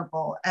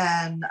incredible.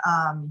 And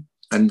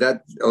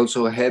that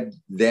also helped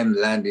them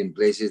land in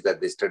places that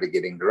they started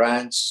getting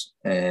grants,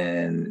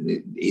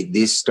 and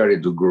this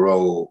started to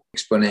grow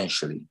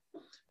exponentially.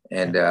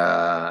 And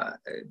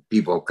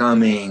people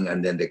coming,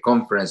 and then the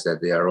conference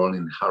that they are all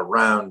in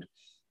HowlRound.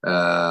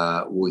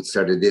 We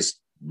started this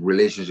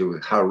relationship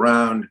with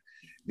HowlRound.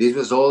 This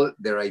was all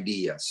their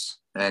ideas.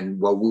 And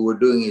what we were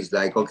doing is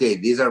like, okay,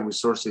 these are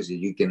resources that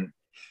you can,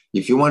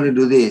 if you want to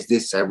do this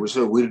resource,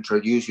 we'll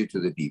introduce you to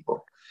the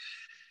people.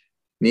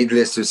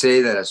 Needless to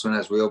say that as soon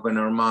as we open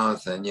our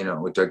mouth and,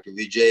 we talk to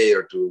Vijay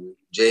or to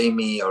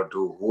Jamie or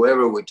to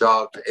whoever we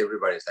talk to,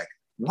 everybody's like,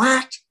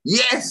 what?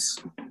 Yes,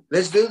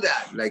 let's do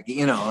that. Like,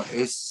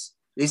 it's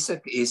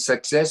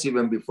success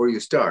even before you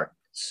start.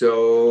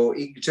 So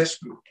it just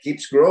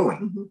keeps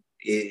growing.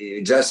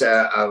 Mm-hmm. Just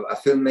a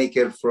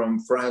filmmaker from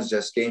France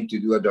just came to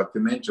do a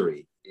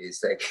documentary.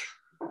 It's like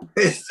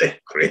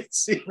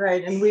crazy.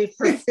 Right. And we've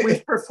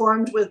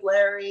performed with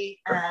Larry,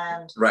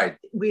 and right.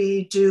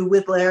 We do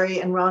with Larry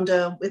and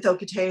Rhonda with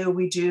Okiteo,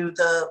 we do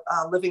the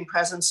Living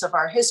Presence of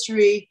Our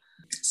History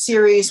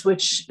series,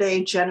 which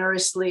they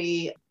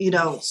generously,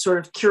 sort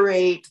of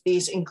curate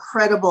these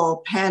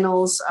incredible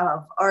panels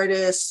of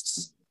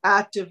artists,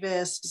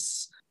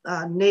 activists,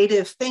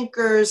 native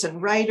thinkers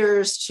and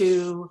writers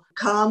to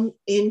come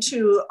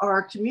into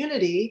our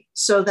community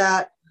so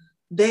that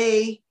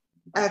they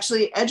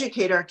actually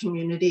educate our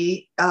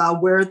community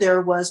where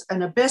there was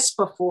an abyss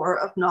before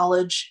of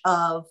knowledge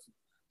of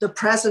the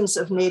presence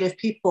of Native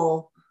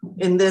people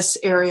in this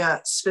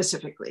area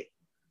specifically.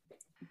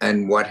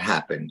 And what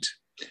happened?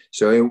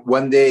 So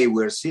one day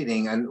we're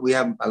sitting, and we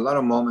have a lot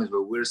of moments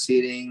where we're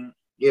sitting,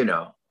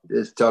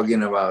 just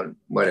talking about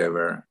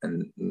whatever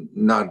and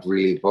not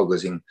really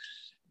focusing.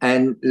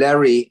 And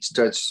Larry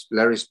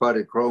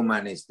Spotted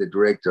Crowman is the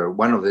director,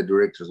 one of the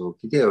directors of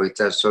Okiteo. He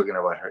starts talking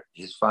about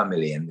his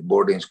family and the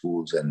boarding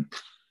schools and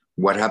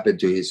what happened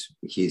to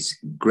his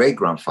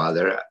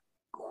great-grandfather,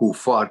 who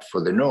fought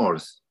for the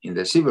North in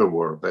the Civil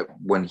War. But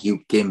when he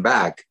came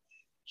back,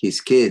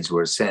 his kids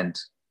were sent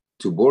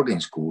to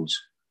boarding schools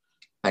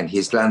and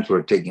his lands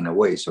were taken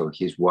away. So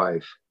his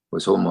wife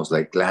was almost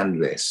like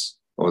landless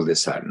all of a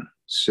sudden.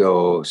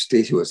 So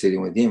Stacy was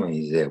sitting with him and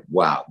he said,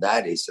 wow,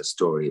 that is a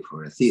story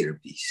for a theater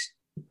piece.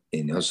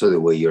 And also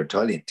the way you're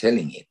telling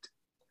it.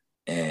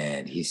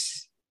 And he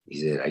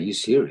said, are you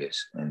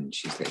serious? And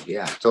she's like,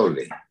 yeah,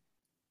 totally.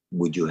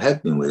 Would you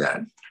help me with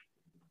that?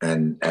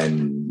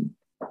 And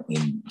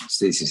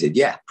Stacy said,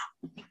 yeah,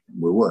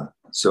 we will.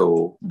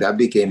 So that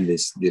became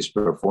this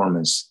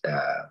performance,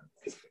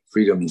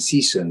 Freedom in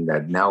Season,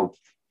 that now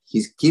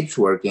he keeps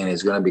working.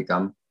 It's going to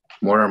become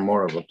more and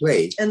more of a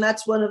play. And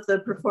that's one of the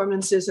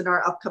performances in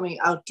our upcoming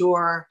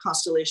outdoor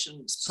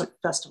Constellations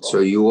Festival. So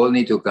you all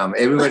need to come.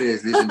 Everybody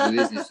that's listening to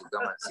this needs to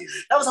come and see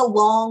it. That was a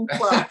long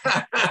plug.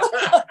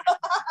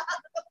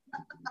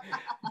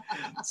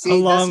 See, a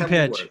long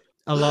pitch.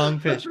 A long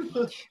pitch.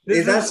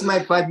 That's my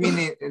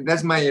 5-minute,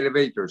 that's my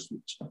elevator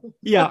speech.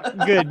 Yeah,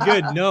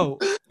 good. No.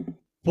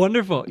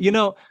 Wonderful. You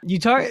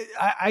talk.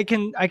 I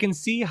can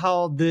see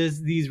how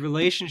these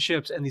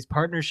relationships and these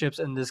partnerships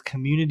and this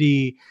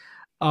community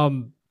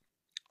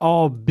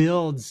all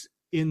builds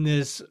in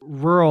this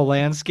rural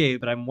landscape.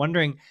 But I'm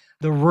wondering,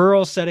 the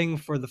rural setting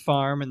for the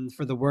farm and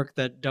for the work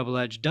that Double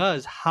Edge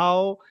does,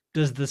 how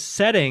does the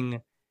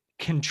setting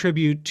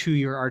contribute to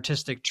your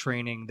artistic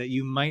training that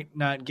you might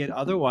not get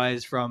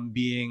otherwise from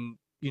being,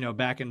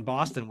 back in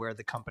Boston where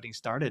the company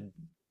started?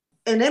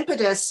 An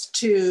impetus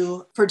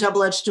for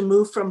Double Edge to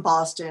move from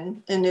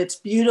Boston in its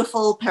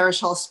beautiful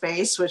Parish Hall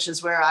space, which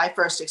is where I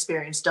first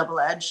experienced Double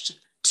Edged,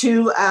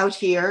 to out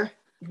here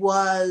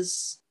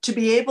was to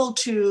be able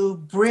to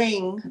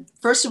bring,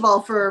 first of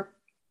all, for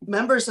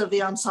members of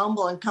the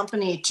ensemble and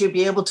company to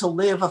be able to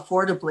live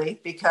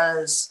affordably,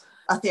 because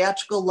a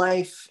theatrical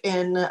life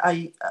in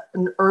an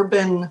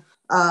urban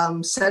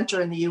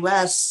center in the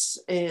US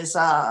is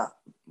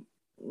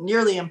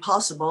nearly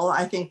impossible.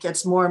 I think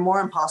it's more and more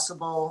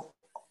impossible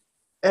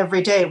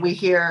every day. We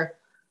hear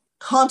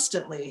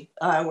constantly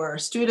our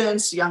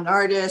students, young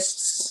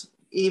artists,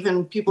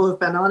 even people who've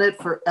been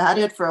at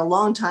it for a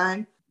long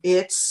time.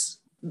 It's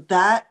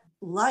that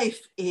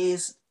life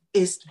is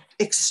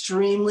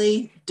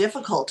extremely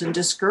difficult and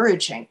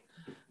discouraging.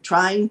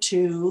 Trying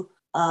to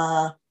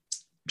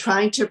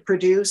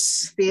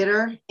produce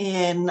theater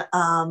in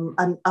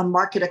a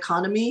market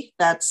economy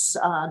that's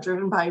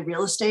driven by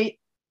real estate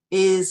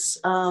does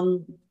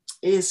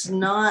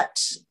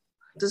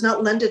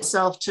not lend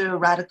itself to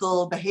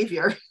radical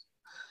behavior,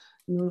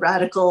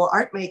 radical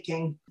art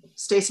making.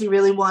 Stacy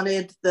really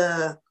wanted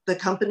the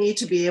company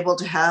to be able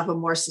to have a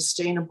more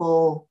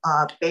sustainable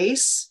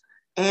base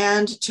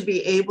and to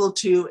be able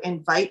to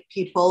invite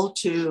people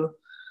to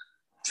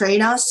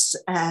train us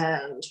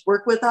and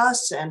work with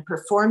us and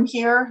perform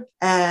here.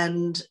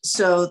 And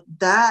so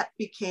that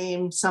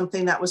became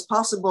something that was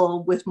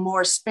possible with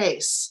more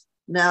space.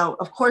 Now,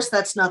 of course,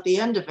 that's not the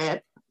end of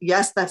it.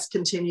 Yes, that's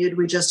continued.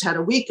 We just had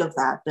a week of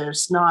that.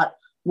 There's not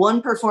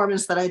one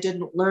performance that I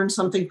didn't learn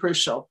something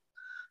crucial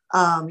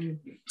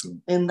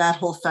in that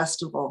whole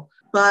festival.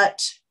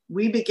 But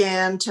we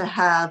began to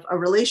have a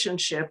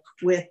relationship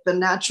with the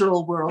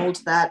natural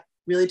world that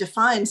really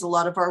defines a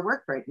lot of our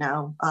work right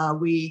now.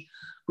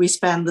 We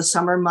spend the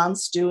summer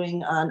months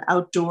doing an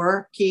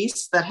outdoor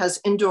piece that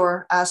has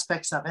indoor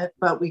aspects of it,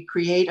 but we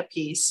create a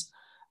piece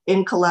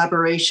in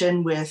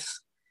collaboration with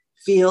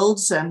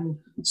fields and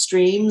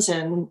streams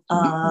and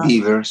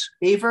beavers.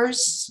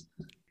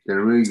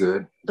 They're really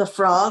good. The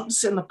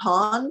frogs in the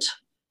pond.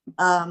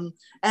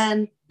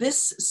 And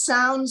this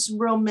sounds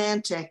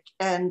romantic,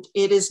 and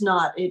it is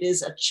not. It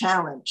is a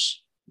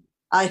challenge.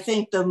 I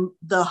think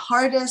the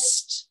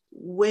hardest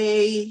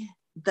way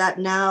that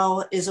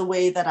now is a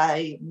way that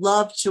I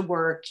love to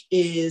work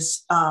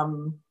is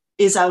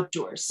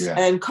outdoors. Yeah.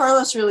 And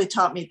Carlos really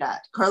taught me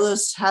that.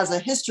 Carlos has a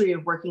history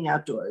of working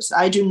outdoors.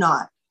 I do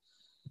not.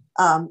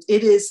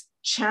 It is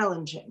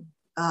challenging.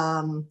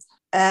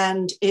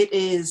 And it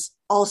is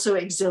also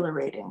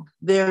exhilarating.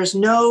 There's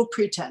no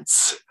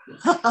pretense.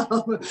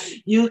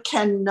 You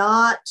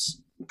cannot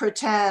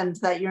pretend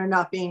that you're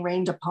not being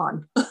rained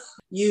upon.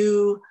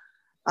 We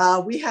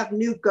have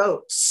new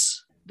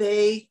goats.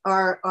 They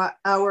are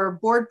our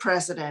board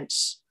president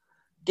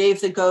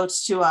gave the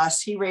goats to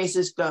us. He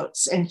raises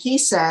goats, and he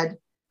said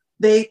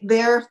they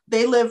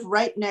live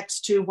right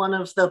next to one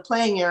of the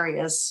playing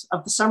areas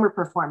of the summer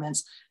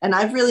performance. And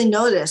I've really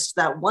noticed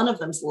that one of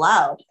them's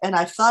loud, and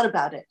I've thought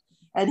about it.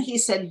 And he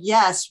said,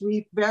 yes,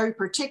 we very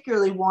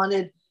particularly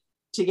wanted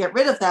to get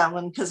rid of that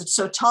one because it's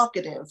so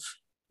talkative.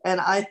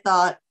 And I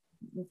thought,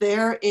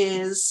 there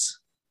is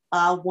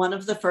one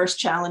of the first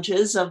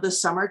challenges of the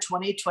summer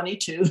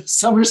 2022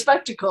 summer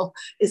spectacle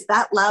is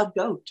that loud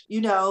goat.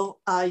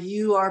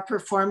 You are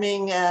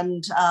performing,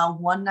 and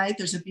one night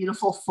there's a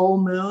beautiful full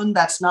moon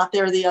that's not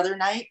there the other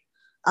night.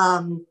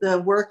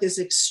 The work is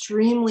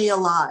extremely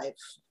alive.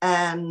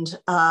 And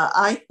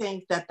I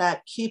think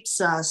that keeps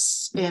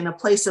us in a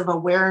place of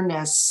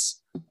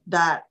awareness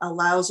that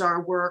allows our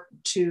work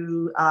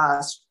to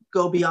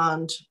go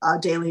beyond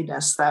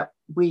dailiness that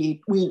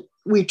we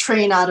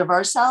train out of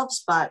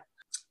ourselves, but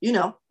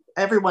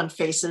everyone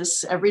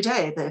faces every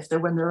day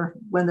when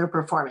they're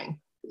performing.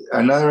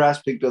 Another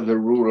aspect of the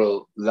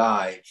rural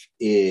life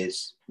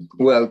is,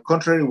 well,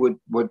 contrary to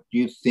what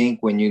you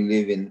think when you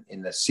live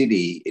in a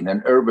city, in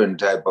an urban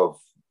type of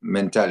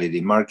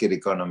mentality, market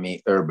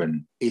economy,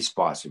 urban, is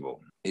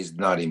possible. It's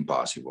not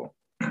impossible.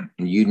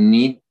 You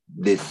need,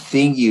 the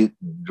thing you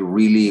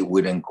really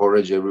would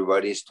encourage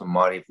everybody is to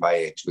modify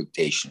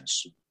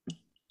expectations.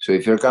 So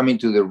if you're coming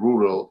to the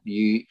rural,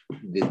 the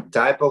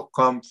type of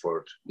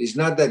comfort, it's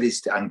not that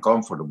it's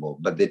uncomfortable,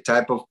 but the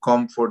type of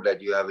comfort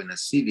that you have in a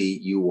city,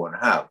 you won't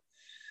have.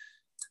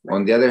 Right.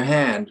 On the other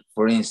hand,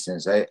 for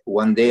instance,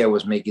 one day I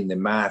was making the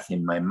math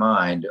in my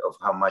mind of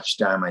how much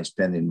time I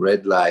spend in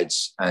red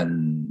lights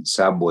and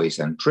subways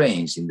and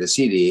trains in the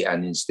city.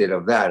 And instead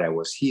of that, I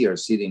was here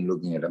sitting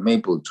looking at a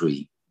maple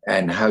tree,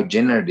 and how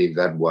generative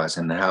that was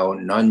and how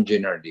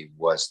non-generative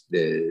was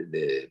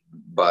the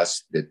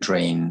bus, the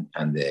train,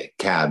 and the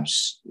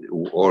cabs,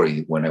 or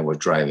when I was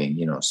driving,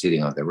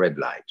 sitting on the red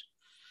light.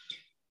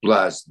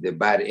 Plus the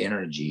bad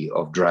energy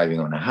of driving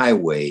on a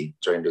highway,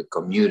 trying to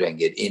commute and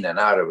get in and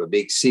out of a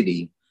big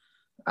city.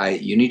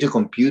 You need to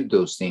compute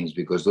those things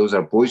because those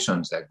are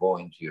poisons that go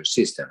into your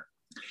system.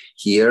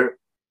 Here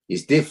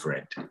is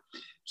different.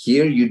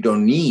 Here, you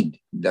don't need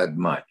that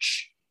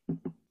much.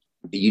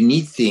 You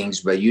need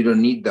things, but you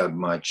don't need that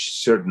much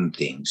certain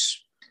things.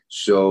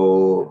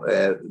 So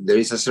there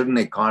is a certain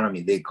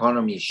economy. The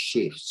economy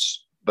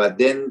shifts, but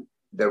then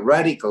the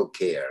radical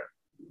care,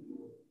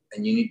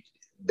 and you need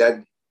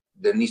that.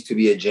 There needs to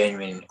be a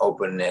genuine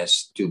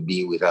openness to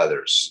be with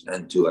others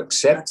and to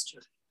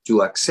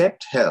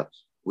accept help,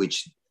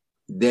 which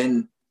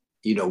then,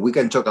 we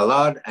can talk a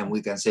lot and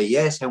we can say,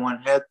 yes, I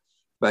want help,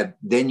 but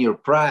then your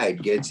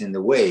pride gets in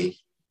the way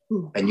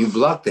and you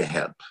block the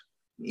help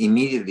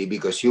immediately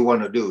because you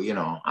want to do,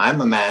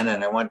 I'm a man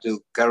and I want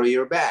to carry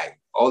your bag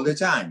all the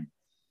time.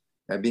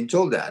 I've been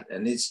told that,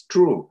 and it's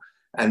true.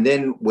 And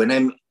then when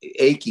I'm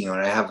aching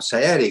or I have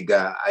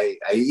sciatica, I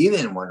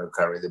even want to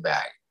carry the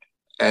bag.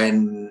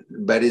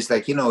 But it's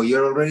like,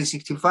 you're already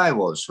 65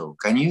 also.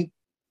 Can you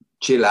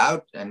chill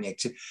out?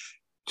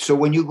 So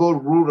when you go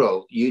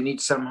rural, you need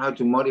somehow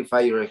to modify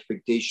your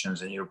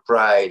expectations and your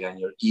pride and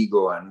your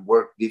ego and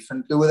work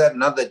differently with that.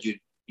 Not that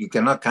you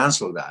cannot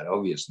cancel that,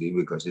 obviously,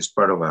 because it's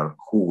part of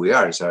who we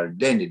are, it's our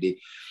identity.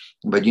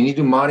 But you need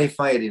to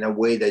modify it in a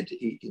way that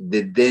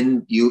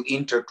then you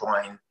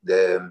intertwine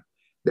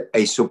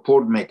a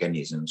support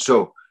mechanism.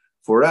 So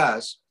for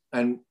us,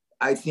 and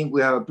I think we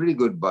have a pretty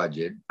good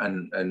budget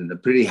and a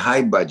pretty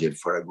high budget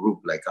for a group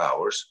like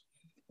ours.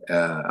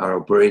 Our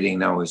operating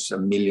now is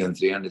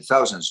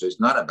 $1,300,000, so it's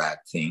not a bad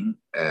thing,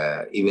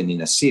 even in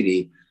a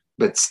city.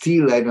 But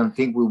still, I don't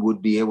think we would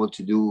be able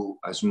to do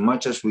as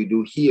much as we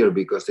do here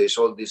because there's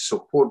all this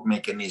support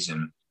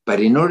mechanism. But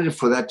in order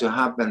for that to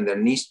happen, there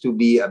needs to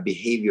be a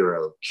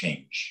behavioral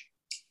change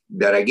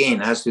that, again,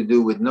 has to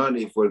do with not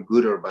if we're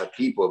good or bad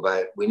people,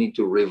 but we need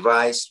to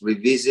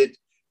revisit,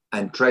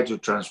 and try to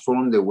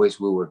transform the ways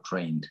we were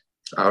trained.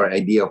 Our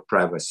idea of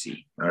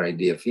privacy, our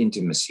idea of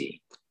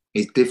intimacy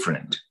is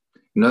different.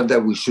 Not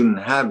that we shouldn't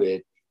have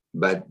it,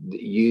 but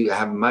you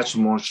have much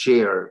more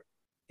shared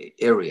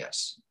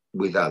areas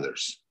with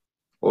others,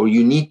 or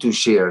you need to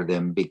share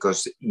them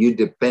because you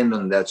depend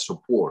on that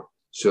support.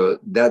 So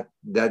that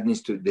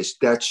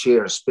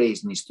shared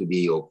space needs to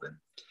be open.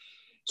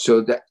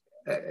 So that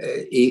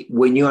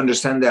when you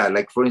understand that,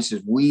 like for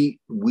instance, we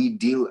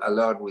deal a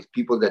lot with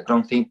people that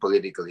don't think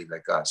politically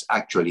like us,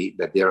 actually,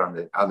 that they're on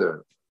the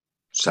other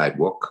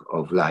sidewalk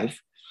of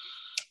life.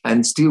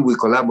 And still we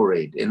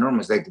collaborate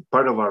enormous. Like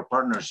part of our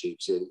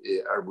partnerships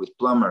are with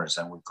plumbers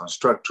and with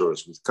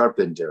constructors, with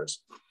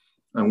carpenters.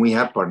 And we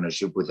have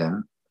partnership with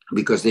them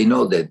because they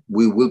know that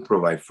we will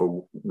provide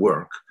for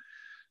work.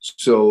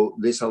 So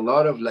there's a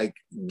lot of like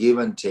give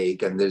and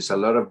take, and there's a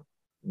lot of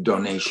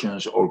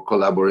donations or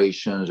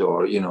collaborations,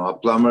 or a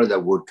plumber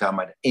that would come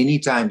at any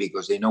time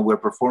because they know we're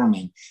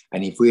performing,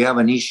 and if we have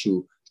an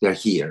issue, they're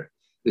here.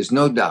 There's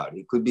no doubt.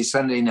 It could be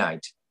Sunday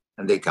night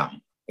and they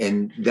come,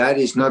 and that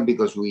is not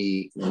because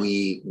we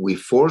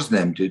force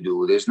them to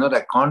do. There's not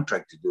a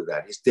contract to do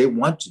that. It's they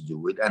want to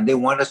do it and they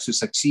want us to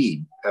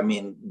succeed. I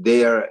mean,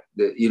 they're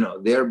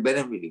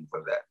benefiting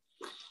from that.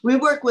 We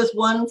work with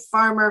one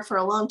farmer for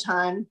a long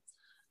time.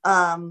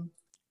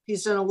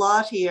 He's done a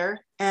lot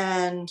here,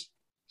 and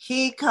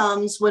he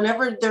comes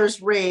whenever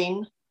there's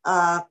rain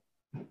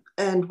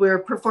and we're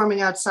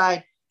performing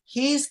outside.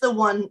 He's the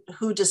one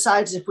who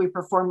decides if we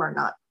perform or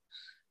not.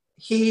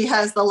 He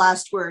has the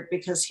last word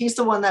because he's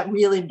the one that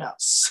really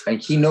knows.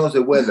 And he knows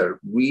the weather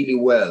really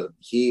well.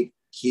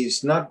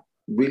 He's not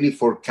really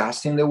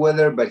forecasting the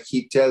weather, but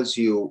he tells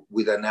you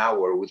with an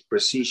hour, with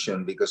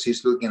precision, because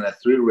he's looking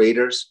at 3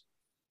 radars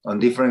on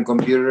different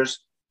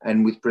computers,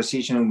 and with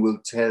precision will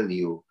tell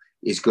you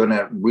it's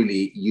gonna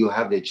really, you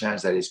have the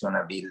chance that it's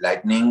gonna be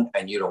lightning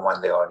and you don't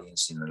want the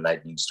audience in a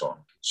lightning storm,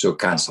 so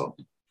cancel.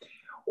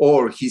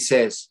 Or he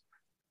says,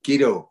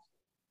 kiddo,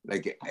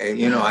 like,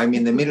 I'm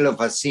in the middle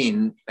of a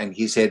scene and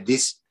he said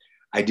this,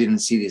 I didn't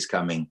see this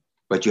coming,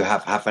 but you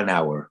have half an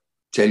hour,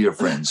 tell your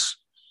friends,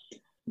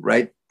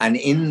 right? And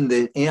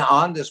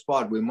on the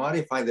spot, we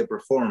modify the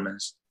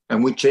performance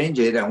and we change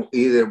it, and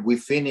either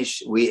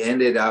we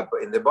ended up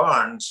in the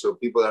barn so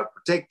people are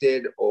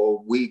protected,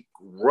 or we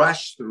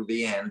rush through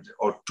the end,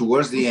 or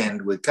towards the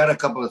end, we cut a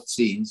couple of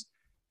scenes.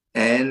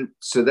 And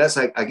so that's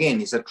like, again,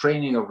 it's a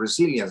training of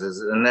resilience. As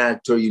an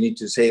actor, you need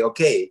to say,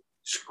 okay,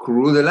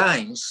 screw the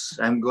lines.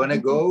 I'm going to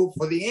go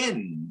for the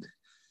end.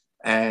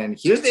 And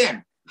here's the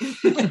end.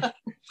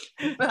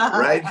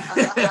 Right?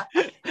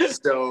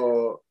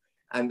 So,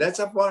 and that's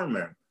a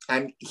farmer.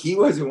 And he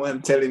was the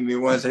one telling me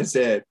once, I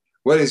said,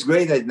 well, it's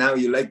great that now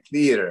you like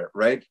theater,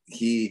 right?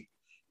 He's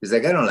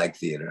like, I don't like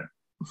theater.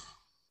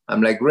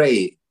 I'm like,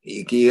 Ray,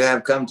 you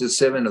have come to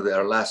 7 of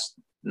our last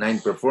 9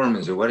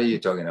 performances. What are you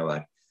talking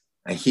about?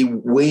 And he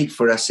waited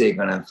for a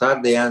second and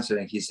thought the answer.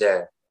 And he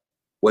said,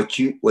 what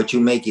you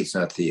make is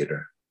not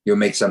theater. You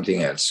make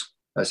something else.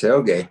 I said,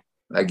 okay,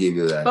 I give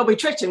you that. But we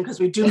tricked him because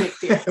we do make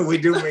theater. We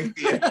do make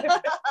theater.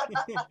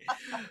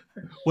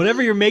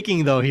 Whatever you're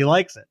making, though, he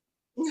likes it.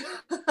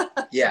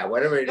 Yeah,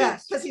 whatever it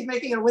is. Because he's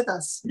making it with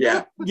us.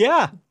 Yeah.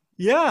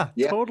 Yeah,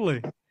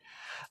 totally.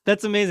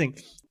 That's amazing.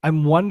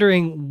 I'm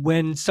wondering,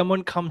 when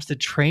someone comes to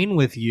train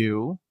with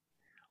you,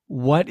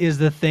 what is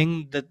the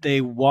thing that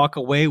they walk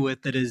away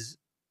with that is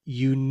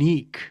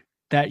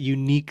that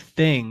unique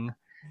thing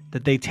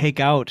that they take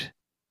out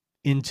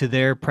into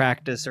their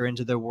practice or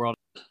into their world?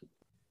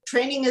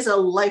 Training is a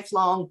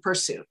lifelong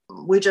pursuit.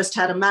 We just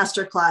had a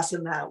master class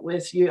in that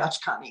with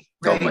Yashkani,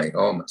 right? Oh my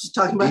God. She's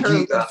talking about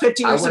her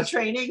 50 years of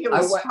training. It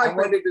was I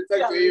wanted to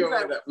talk to you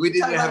about that. We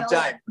didn't have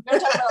time.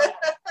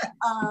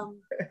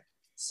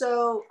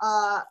 So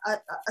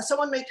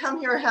someone may come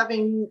here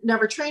having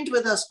never trained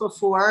with us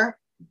before,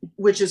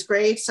 which is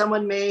great.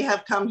 Someone may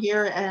have come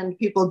here, and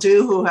people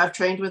do who have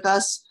trained with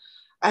us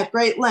at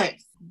great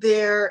length.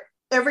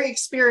 Every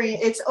experience,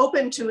 it's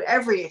open to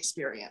every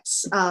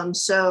experience.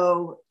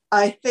 So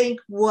I think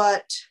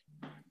what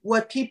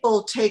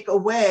people take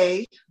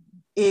away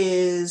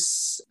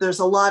is there's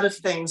a lot of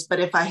things, but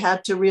if I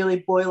had to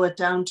really boil it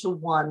down to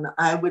one,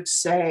 I would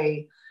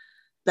say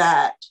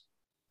that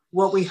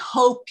what we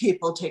hope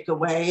people take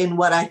away and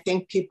what I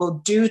think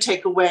people do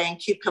take away and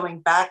keep coming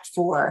back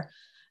for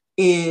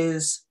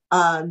is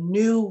a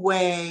new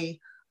way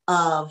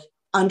of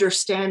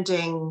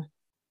understanding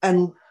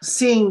and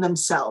seeing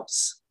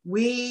themselves.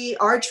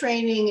 Our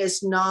training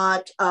is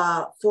not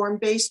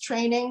form-based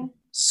training.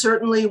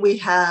 Certainly we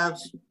have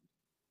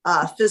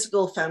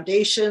physical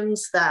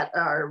foundations that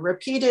are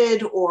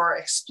repeated or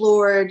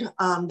explored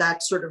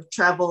that sort of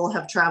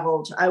have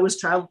traveled. I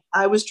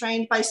was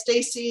trained by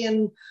Stacy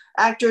and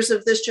actors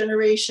of this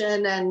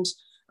generation, and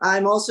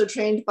I'm also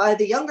trained by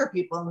the younger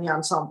people in the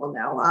ensemble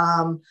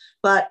now.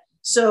 But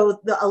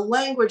so a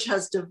language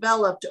has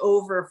developed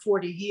over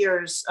 40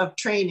 years of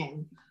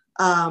training,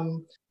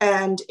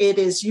 and it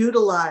is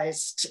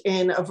utilized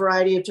in a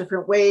variety of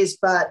different ways,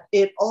 but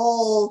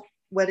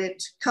when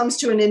it comes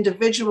to an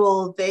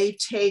individual, they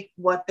take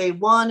what they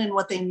want and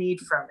what they need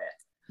from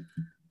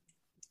it.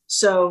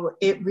 So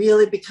it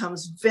really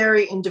becomes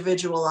very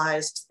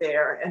individualized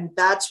there. And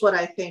that's what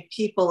I think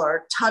people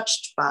are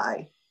touched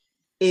by,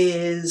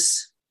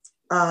 is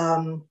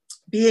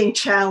being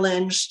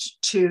challenged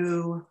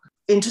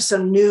into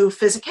some new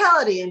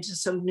physicality, into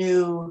some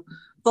new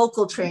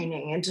vocal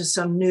training, into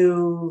some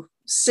new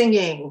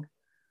singing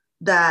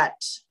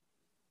that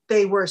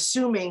they were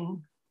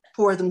assuming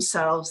for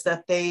themselves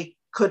that they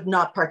could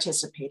not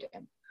participate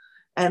in.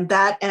 And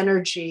that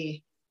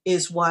energy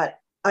is what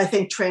I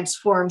think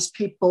transforms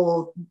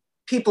people's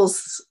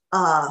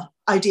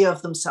idea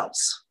of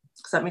themselves.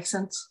 Does that make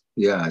sense?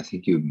 Yeah, I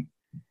think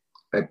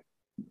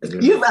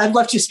I've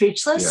left you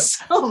speechless.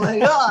 Yeah. Oh my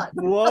God.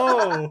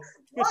 Whoa.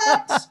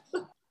 What?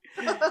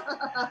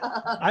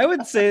 I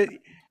would say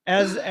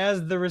as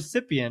the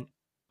recipient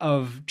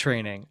of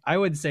training, I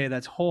would say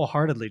that's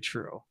wholeheartedly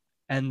true.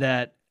 And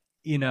that,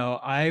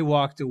 I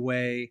walked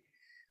away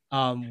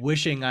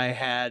wishing I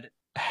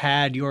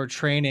had your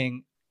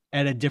training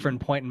at a different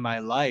point in my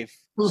life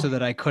so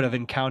that I could have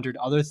encountered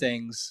other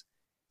things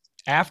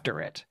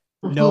after it,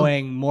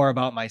 knowing more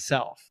about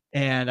myself.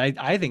 And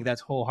I think that's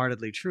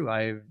wholeheartedly true.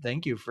 I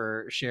thank you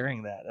for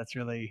sharing that. That's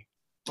really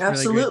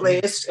absolutely.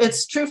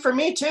 It's true for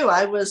me too.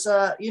 I was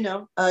a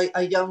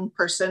young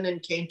person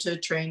and came to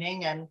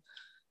training, and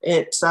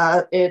it's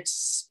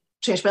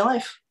changed my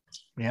life.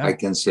 Yeah. I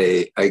can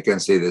say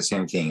the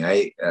same thing.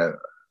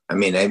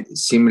 I'm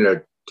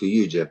similar to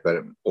you, Jeff, but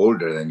I'm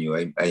older than you.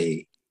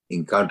 I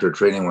encountered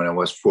training when I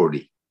was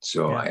 40.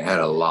 So I had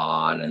a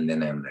lot. And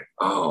then I'm like,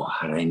 oh,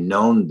 had I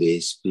known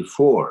this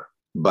before?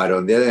 But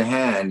on the other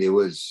hand, it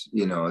was,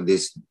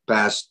 this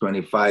past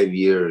 25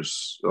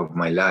 years of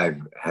my life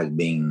has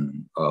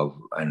been of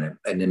an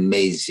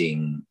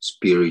amazing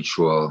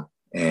spiritual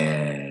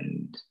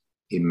and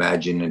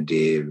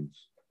imaginative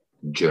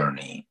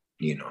journey.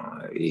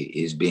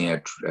 It's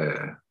been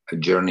a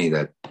journey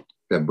that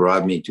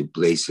brought me to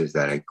places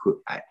that I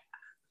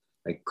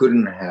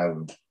couldn't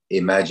have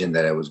imagined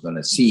that I was going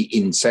to see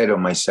inside of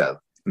myself.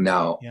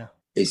 Now,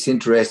 It's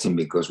interesting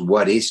because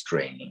what is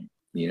training?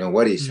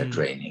 What is a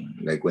training?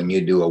 Like when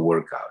you do a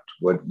workout,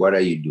 what are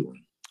you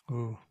doing?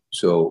 Ooh.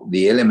 So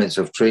the elements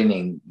of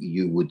training,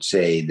 you would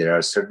say there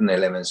are certain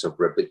elements of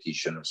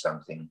repetition of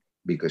something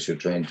because you're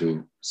trying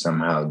to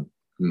somehow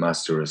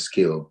master a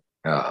skill.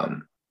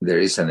 There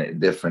is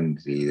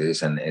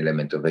an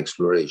element of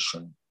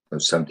exploration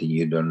of something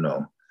you don't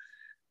know.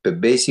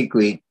 But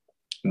basically,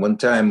 one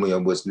time I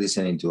was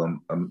listening to a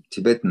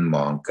Tibetan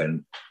monk,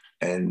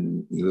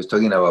 and he was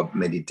talking about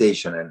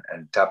meditation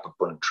and tap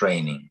upon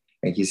training.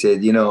 And he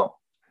said,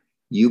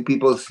 you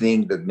people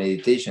think that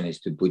meditation is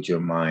to put your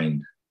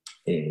mind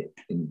in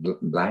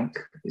blank.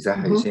 Is that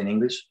how you say in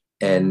English?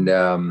 And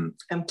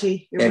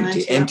empty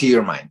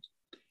your mind.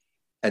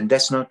 And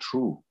that's not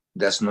true.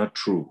 That's not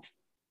true.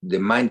 The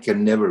mind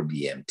can never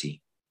be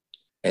empty.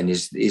 And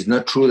it's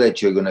not true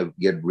that you're going to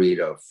get rid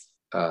of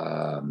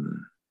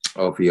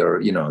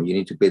your, you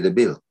need to pay the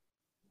bill.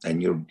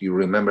 And you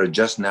remember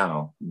just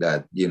now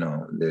that,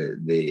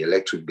 the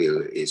electric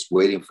bill is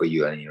waiting for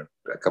you, and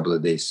a couple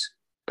of days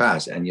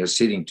pass and you're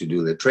sitting to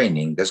do the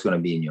training. That's going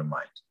to be in your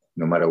mind,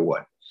 no matter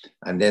what.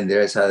 And then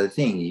there's other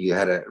thing. You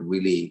had a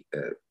really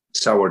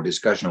sour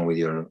discussion with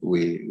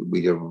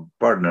your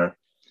partner,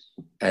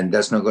 and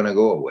that's not going to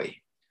go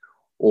away.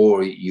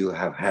 Or you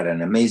have had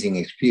an amazing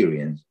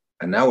experience,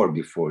 an hour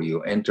before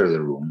you enter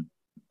the room,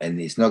 and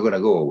it's not going to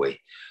go away.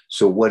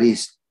 So what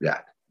is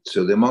that?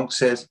 So the monk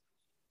says,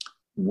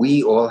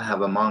 we all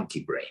have a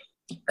monkey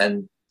brain,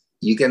 and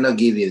you cannot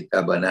give it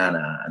a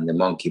banana and the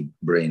monkey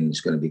brain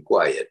is going to be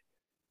quiet.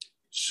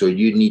 So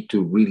you need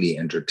to really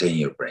entertain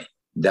your brain.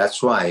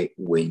 That's why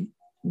when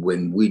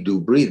we do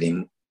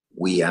breathing,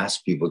 we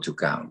ask people to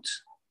count.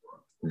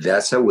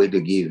 That's a way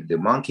to give the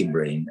monkey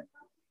brain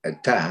a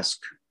task,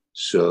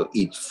 so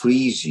it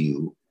frees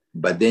you,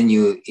 but then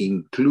you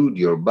include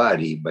your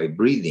body by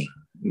breathing.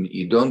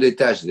 You don't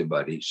detach the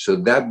body. So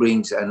that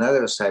brings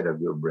another side of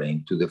your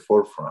brain to the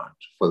forefront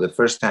for the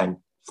first time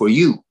for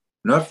you,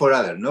 not for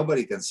others.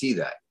 Nobody can see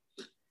that.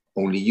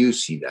 Only you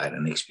see that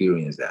and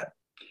experience that.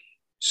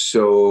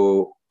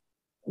 So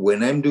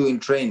when I'm doing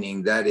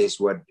training, that is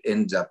what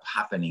ends up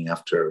happening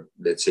after,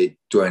 let's say,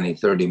 20,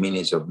 30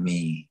 minutes of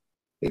me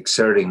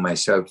exerting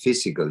myself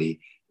physically,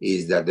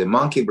 is that the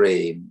monkey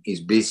brain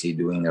is busy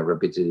doing a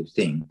repetitive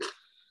thing.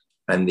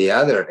 And the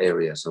other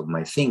areas of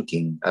my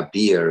thinking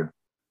appear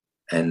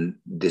and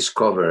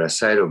discover a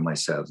side of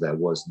myself that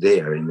was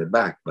there in the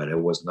back, but I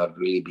was not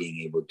really being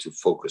able to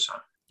focus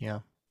on. Yeah.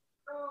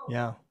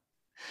 Yeah.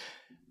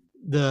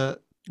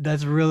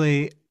 That's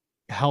really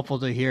helpful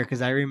to hear,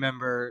 because I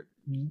remember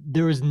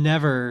there was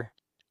never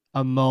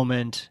a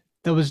moment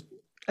that was,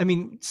 I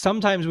mean,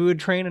 sometimes we would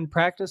train and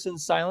practice in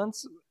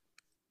silence,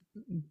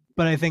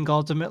 but I think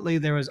ultimately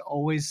there was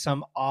always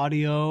some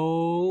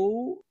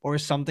audio or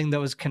something that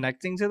was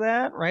connecting to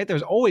that, right?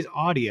 There's always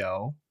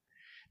audio.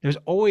 There's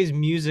always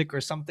music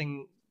or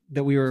something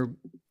that we were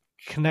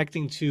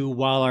connecting to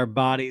while our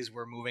bodies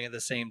were moving at the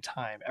same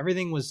time.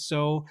 Everything was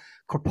so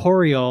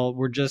corporeal.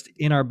 We're just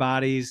in our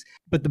bodies,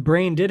 but the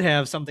brain did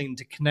have something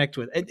to connect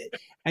with.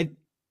 I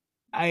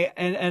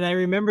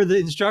remember the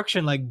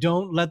instruction, like,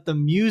 don't let the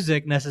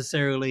music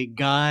necessarily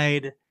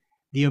guide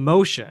the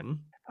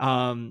emotion,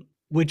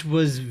 which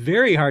was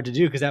very hard to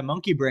do because that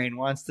monkey brain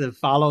wants to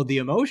follow the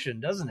emotion,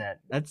 doesn't it?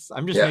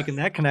 I'm just making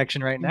that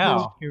connection right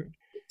now.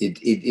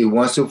 It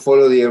wants to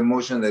follow the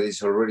emotion that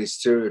is already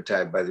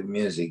stereotyped by the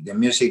music. The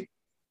music,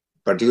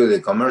 particularly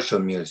the commercial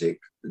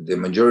music, the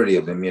majority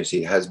of the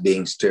music has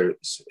been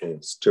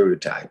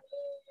stereotyped.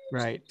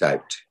 Right.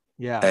 Typed.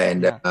 Yeah.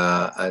 And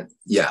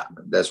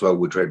that's what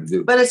we try to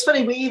do. But it's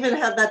funny, we even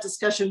had that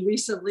discussion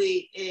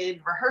recently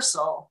in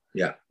rehearsal.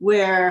 Yeah.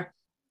 Where,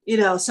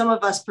 some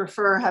of us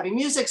prefer having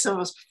music, some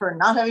of us prefer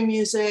not having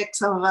music,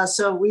 some of us,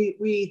 so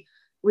we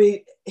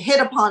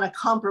hit upon a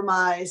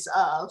compromise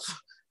of,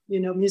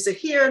 music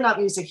here, not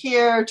music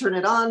here, turn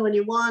it on when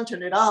you want,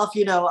 turn it off,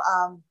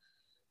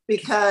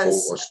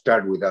 because or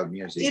start without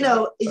music.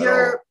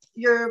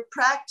 Your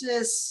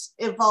practice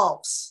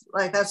evolves.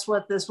 Like, that's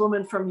what this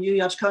woman from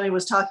Yachkoni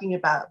was talking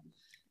about.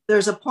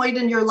 There's a point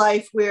in your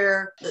life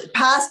where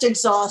past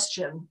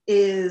exhaustion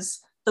is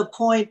the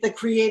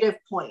creative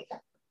point.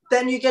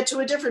 Then you get to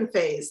a different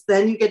phase.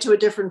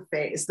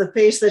 The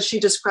phase that she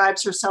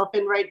describes herself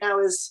in right now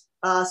is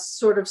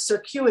sort of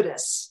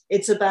circuitous.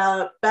 It's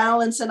about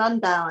balance and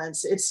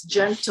unbalance. It's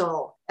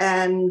gentle.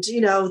 And,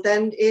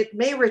 then it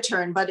may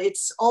return, but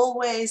it's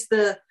always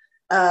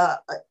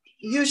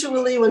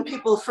usually when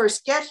people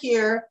first get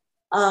here,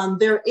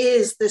 there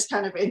is this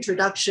kind of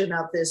introduction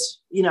of this,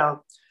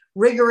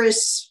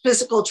 rigorous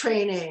physical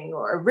training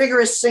or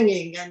rigorous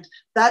singing. And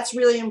that's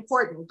really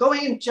important.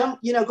 Going into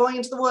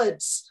the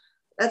woods,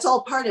 that's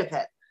all part of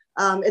it.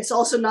 It's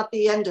also not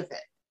the end of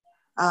it.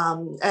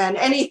 And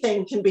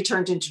anything can be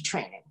turned into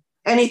training.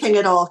 Anything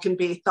at all can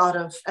be thought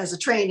of as a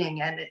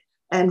training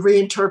and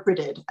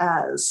reinterpreted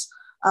as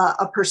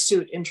a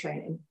pursuit in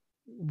training.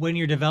 When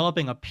you're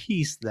developing a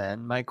piece,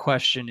 then my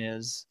question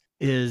is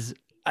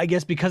I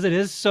guess, because it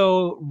is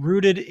so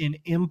rooted in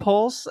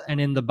impulse and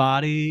in the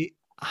body,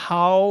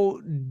 how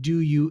do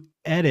you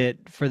edit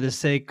for the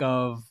sake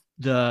of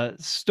the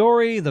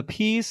story, the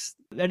piece?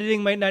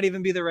 Editing might not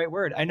even be the right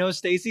word. I know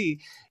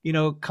Stacy,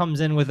 comes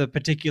in with a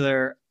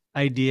particular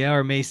idea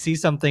or may see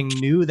something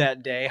new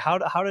that day. How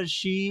does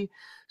she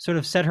sort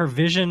of set her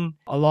vision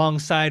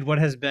alongside what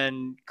has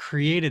been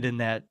created in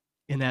that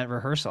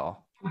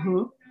rehearsal?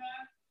 Mm-hmm.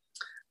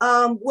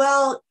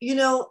 Well,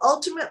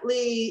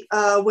 ultimately,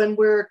 when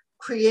we're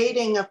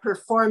creating a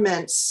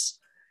performance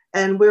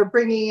and we're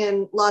bringing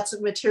in lots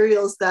of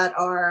materials that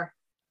are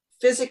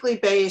physically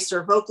based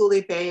or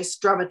vocally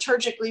based,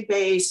 dramaturgically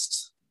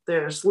based,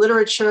 there's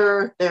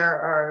literature, there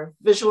are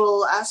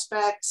visual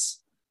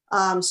aspects.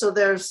 So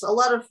there's a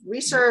lot of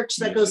research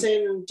that goes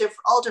in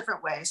all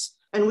different ways.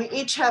 And we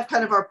each have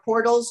kind of our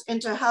portals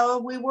into how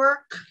we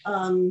work.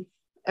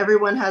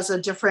 Everyone has a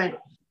different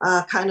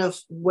kind of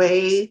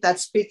way that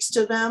speaks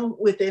to them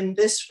within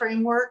this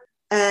framework.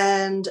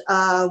 And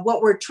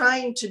what we're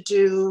trying to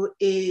do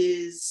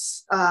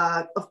is,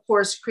 of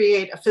course,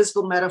 create a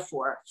physical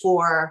metaphor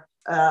for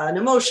an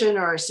emotion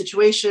or a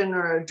situation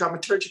or a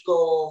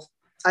dramaturgical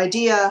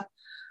idea.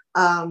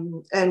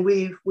 And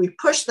we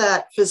push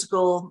that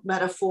physical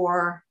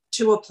metaphor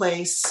to a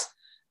place,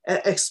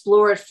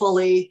 explore it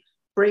fully,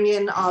 bring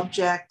in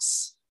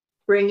objects,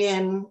 bring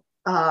in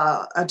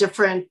a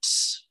different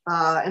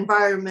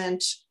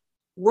environment,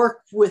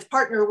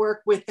 partner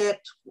work with it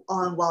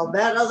on while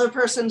that other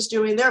person's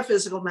doing their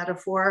physical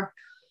metaphor.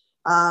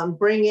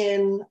 Bring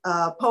in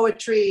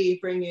poetry,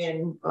 bring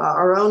in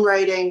our own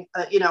writing,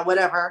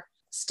 whatever.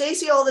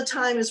 Stacy all the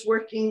time is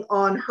working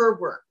on her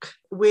work,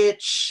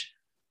 which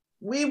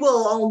we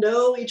will all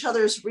know each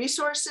other's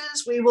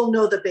resources. We will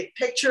know the big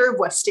picture,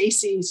 what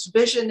Stacy's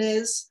vision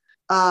is.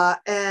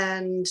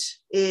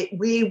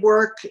 We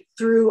work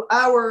through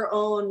our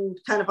own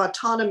kind of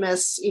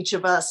autonomous, each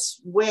of us,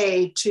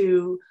 way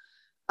to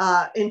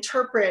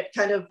interpret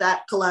kind of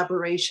that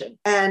collaboration.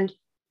 And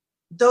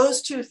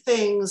those two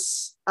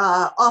things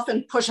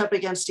often push up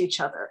against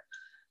each other.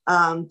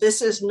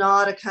 This is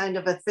not a kind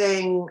of a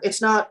thing,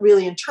 it's not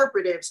really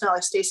interpretive. It's not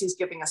like Stacy's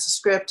giving us a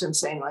script and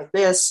saying like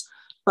this,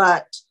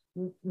 but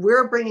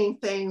we're bringing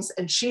things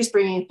and she's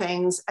bringing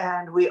things,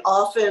 and we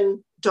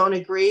often don't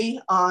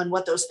agree on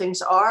what those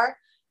things are.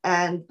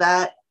 And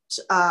that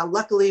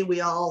luckily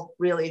we all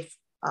really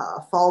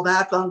fall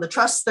back on the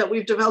trust that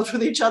we've developed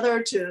with each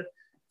other to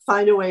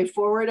find a way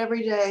forward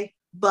every day.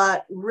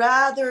 But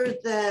rather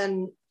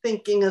than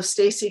thinking of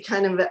Stacy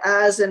kind of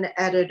as an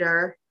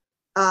editor,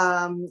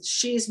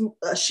 she's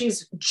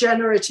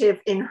generative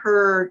in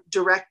her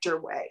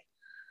director way.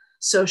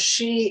 So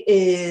she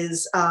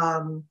is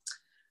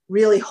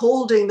really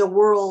holding the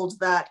world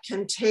that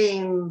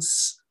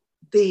contains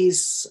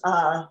these,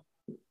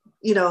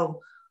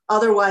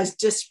 otherwise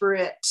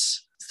disparate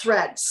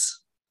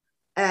threads.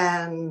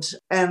 And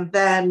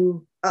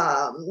then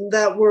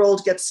that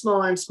world gets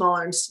smaller and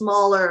smaller and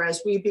smaller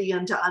as we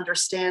begin to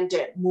understand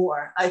it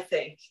more, I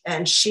think.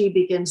 And she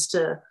begins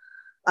to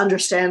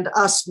understand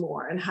us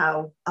more and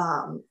how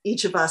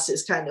each of us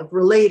is kind of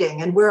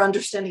relating, and we're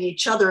understanding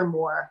each other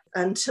more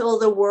until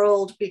the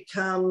world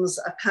becomes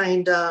a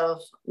kind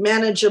of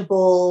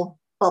manageable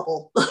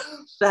bubble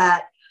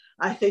that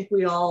I think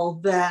we all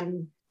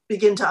then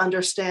begin to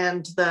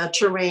understand the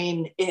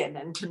terrain in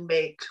and can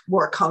make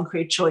more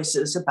concrete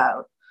choices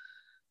about.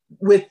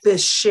 With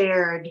this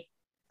shared,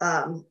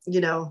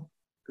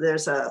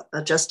 there's a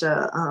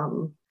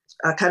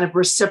kind of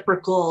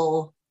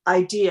reciprocal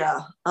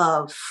idea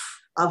of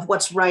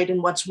what's right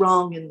and what's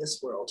wrong in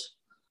this world.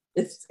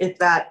 If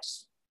that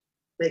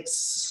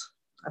makes,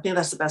 I think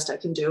that's the best I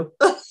can do.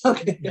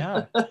 Okay.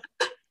 Yeah.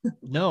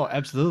 No,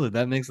 absolutely.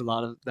 That makes a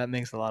lot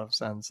of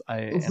sense.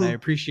 And I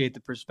appreciate the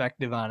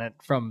perspective on it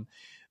from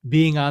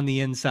being on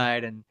the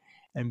inside and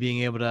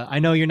being able to, I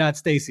know you're not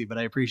Stacy, but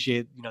I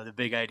appreciate, the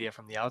big idea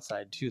from the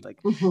outside too. Like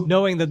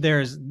knowing that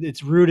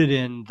it's rooted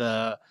in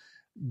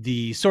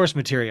the source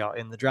material,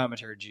 in the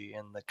dramaturgy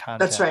and the content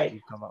That's right. that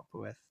you come up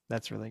with.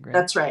 That's really great.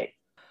 That's right.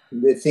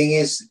 The thing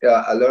is,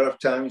 a lot of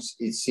times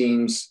it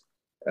seems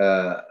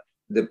the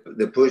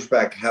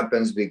pushback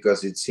happens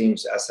because it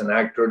seems as an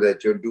actor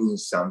that you're doing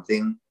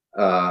something.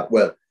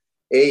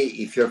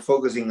 If you're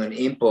focusing on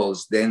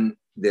impulse, then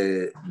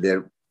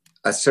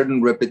a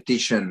certain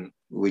repetition,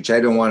 which I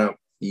don't want to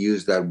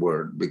use that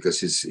word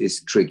because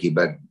it's tricky,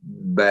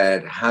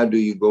 but how do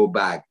you go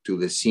back to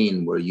the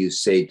scene where you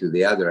say to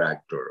the other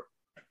actor,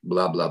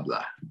 blah, blah,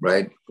 blah,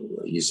 right?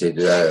 You say to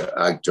the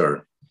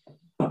actor,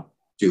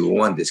 do you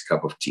want this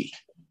cup of tea?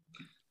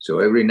 So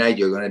every night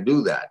you're going to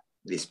do that.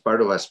 It's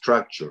part of a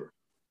structure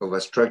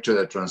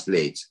that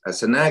translates.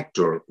 As an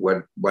actor,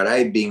 what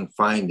I've been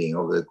finding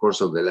over the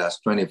course of the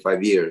last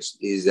 25 years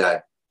is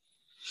that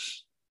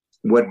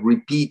what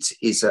repeats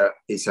is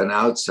an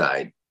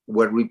outside.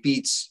 What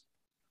repeats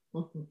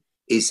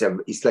is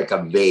like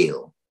a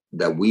veil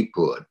that we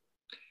put.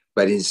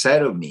 But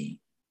inside of me,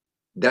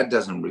 that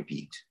doesn't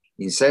repeat.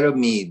 Inside of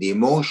me, the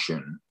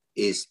emotion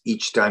is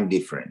each time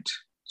different.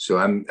 So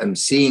I'm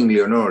seeing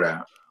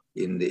Leonora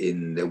in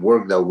the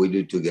work that we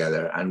do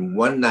together. And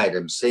one night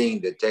I'm saying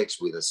the text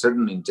with a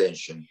certain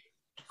intention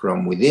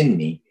from within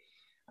me,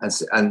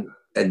 and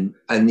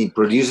it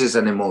produces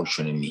an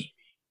emotion in me.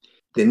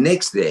 The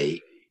next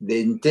day,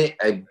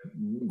 I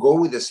go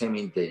with the same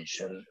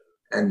intention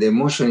and the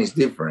emotion is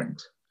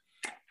different.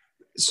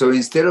 So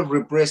instead of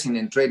repressing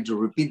and trying to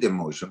repeat the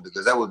emotion,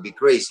 because that would be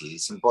crazy,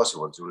 it's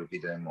impossible to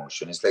repeat an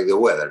emotion. It's like the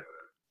weather.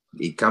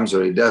 It comes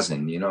or it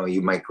doesn't.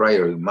 You might cry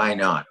or you might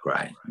not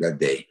cry that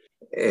day.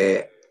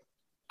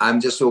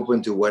 I'm just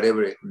open to what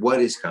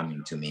is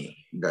coming to me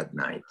that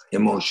night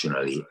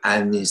emotionally.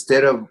 And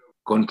instead of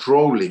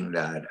controlling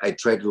that, I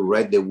try to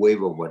ride the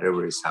wave of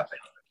whatever is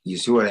happening. You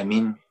see what I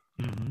mean?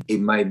 Mm-hmm.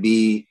 It might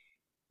be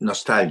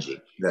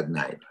nostalgic that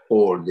night,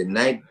 or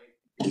the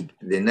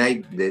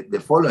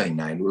following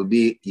night will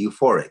be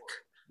euphoric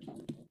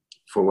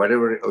for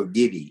whatever, or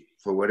giddy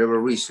for whatever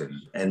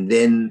reason. And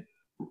then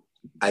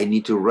I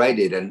need to write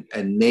it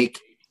and make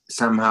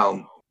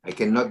somehow, I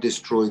cannot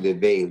destroy the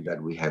veil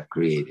that we have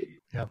created.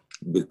 Yeah.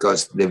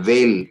 Because the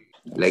veil,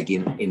 like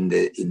in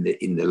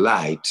the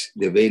light,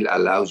 the veil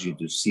allows you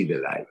to see the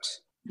light,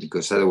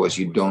 because otherwise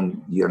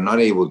you're not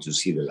able to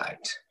see the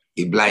light.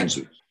 It blinds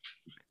you.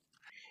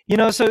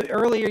 So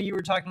earlier you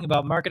were talking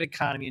about market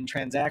economy and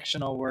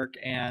transactional work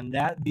and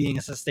that being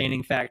a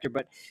sustaining factor.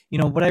 But,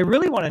 what I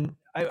really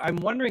I'm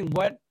wondering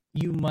what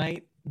you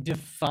might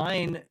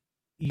define,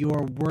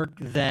 your work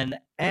then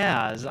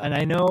as? And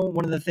I know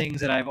one of the things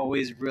that I've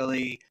always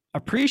really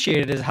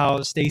appreciated is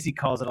how Stacy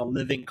calls it a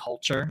living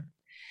culture.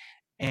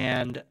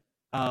 And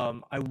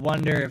I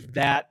wonder if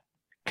that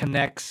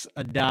connects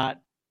a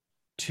dot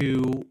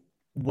to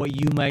what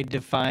you might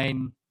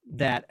define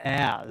that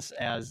as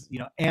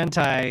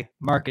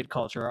anti-market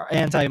culture or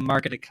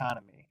anti-market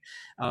economy.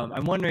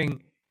 I'm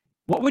wondering,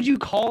 what would you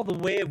call the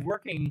way of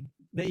working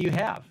that you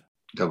have?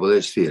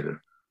 Double-edged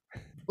theater.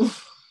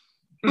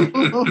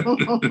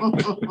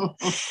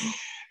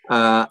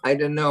 I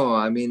don't know.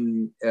 I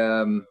mean,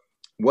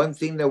 one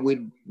thing that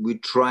we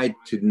try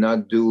to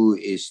not do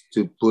is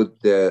to put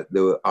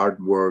the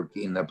artwork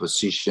in a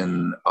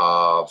position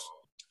of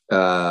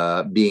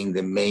being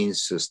the main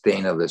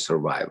sustain of the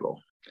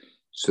survival.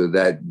 So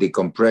that the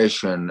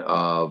compression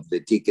of the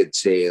ticket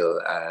sale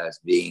as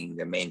being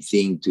the main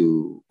thing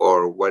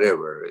or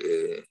whatever,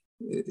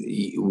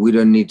 we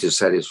don't need to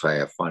satisfy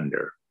a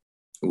funder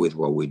with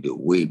what we do.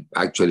 We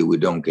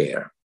don't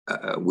care.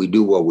 We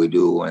do what we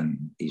do,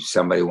 and if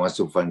somebody wants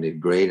to fund it,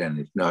 great. And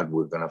if not,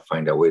 we're going to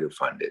find a way to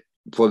fund it.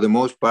 For the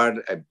most part,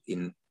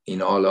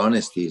 in all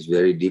honesty, it's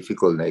very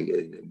difficult.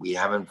 We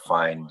haven't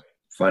found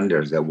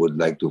funders that would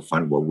like to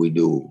fund what we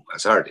do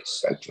as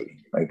artists, actually.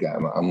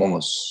 I'm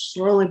almost...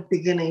 We're only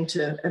beginning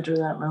to enter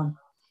that realm.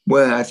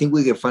 Well, I think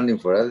we get funding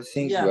for other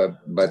things,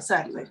 but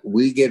exactly.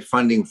 We get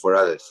funding for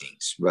other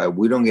things, but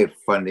we don't get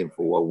funding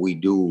for what we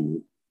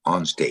do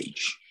on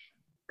stage.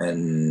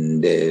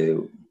 And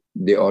the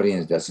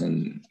audience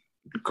doesn't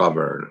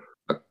cover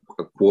a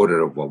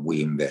quarter of what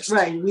we invest.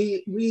 Right.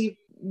 We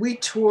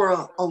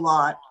tour a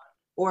lot,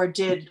 or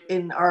did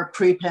in our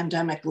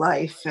pre-pandemic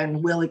life,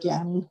 and will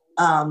again.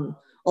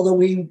 Although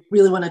we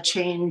really want to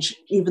change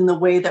even the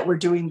way that we're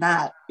doing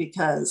that,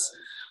 because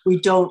we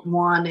don't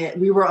want it.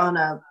 We were on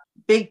a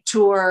big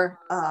tour,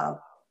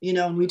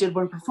 and we did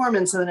one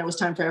performance, and then it was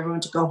time for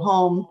everyone to go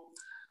home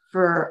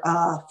for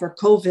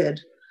COVID.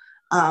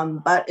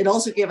 But it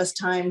also gave us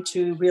time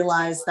to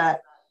realize that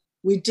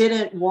we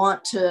didn't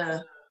want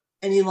to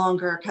any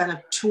longer kind of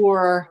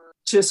tour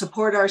to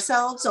support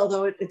ourselves,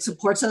 although it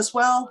supports us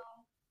well.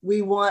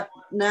 We want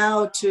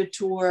now to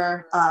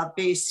tour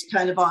based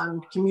kind of on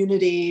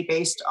community,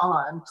 based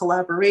on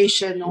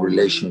collaboration,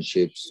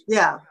 relationships.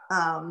 Yeah,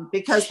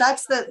 because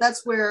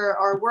that's where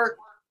our work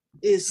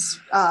is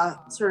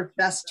sort of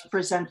best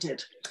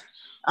presented,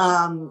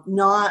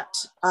 not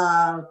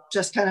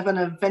just kind of on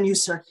a venue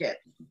circuit.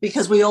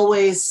 Because we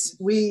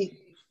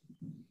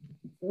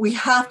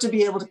have to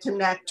be able to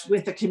connect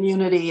with a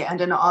community and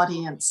an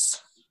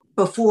audience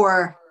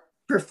before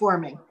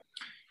performing.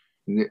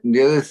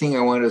 The other thing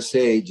I want to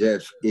say,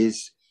 Jeff,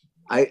 is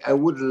I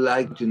would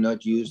like to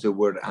not use the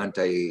word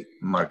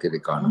anti-market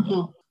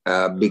economy,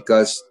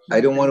 because I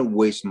don't want to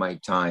waste my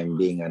time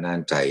being an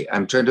anti.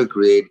 I'm trying to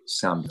create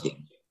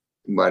something.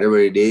 Whatever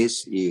it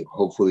is,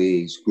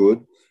 hopefully it's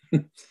good.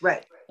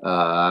 Right.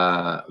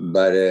 But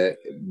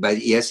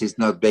yes, it's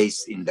not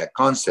based in the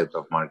concept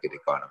of market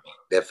economy.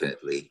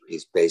 Definitely,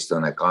 it's based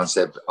on a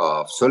concept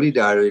of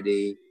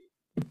solidarity,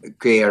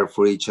 care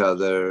for each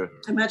other,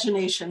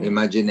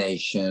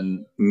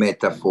 imagination,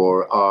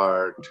 metaphor,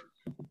 art.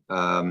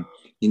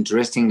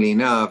 Interestingly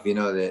enough,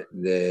 my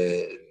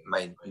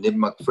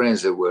Nipmuc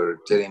friends that were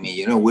telling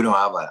me, we don't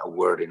have a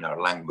word in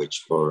our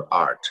language for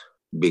art,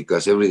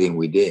 because everything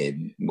we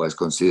did was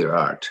considered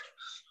art.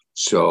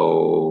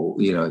 So,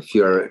 if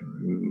you're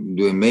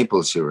doing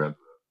maple syrup,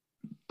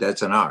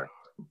 that's an art,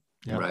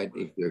 right?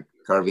 If you're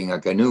carving a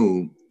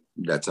canoe,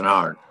 that's an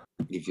art.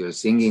 If you're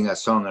singing a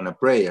song and a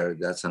prayer,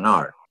 that's an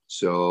art.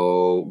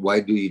 So why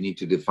do you need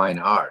to define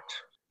art?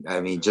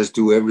 I mean, just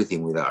do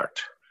everything with art.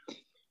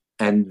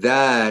 And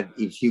that,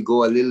 if you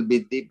go a little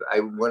bit deep, I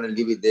want to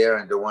leave it there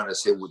and don't want to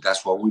say, well,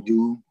 that's what we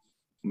do.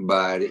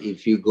 But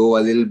if you go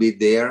a little bit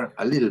there,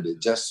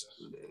 just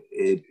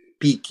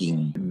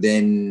peeking,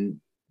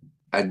 then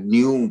a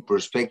new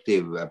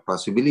perspective, a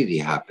possibility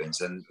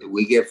happens. And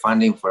we get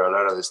funding for a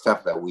lot of the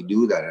stuff that we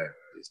do that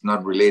is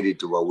not related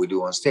to what we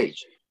do on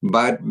stage.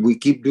 But we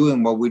keep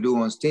doing what we do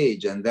on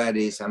stage, and that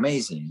is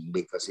amazing,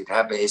 because it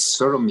happens. It's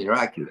sort of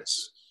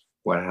miraculous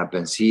what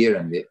happens here,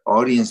 and the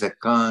audience that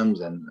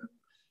comes, and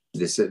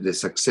the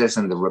success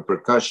and the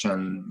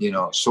repercussion,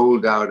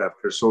 sold out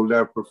after sold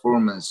out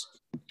performance.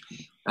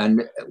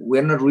 And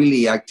we're not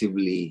really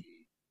actively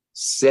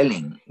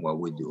selling what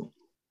we do.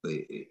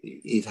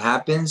 It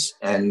happens,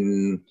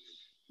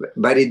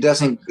 but it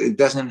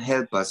doesn't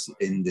help us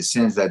in the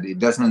sense that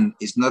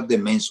it's not the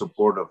main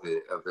support of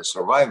the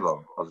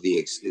survival of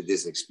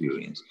this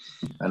experience.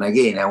 And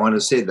again, I want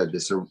to say that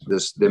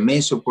the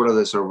main support of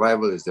the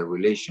survival is the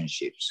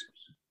relationships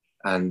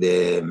and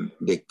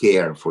the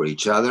care for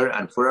each other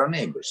and for our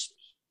neighbors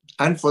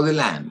and for the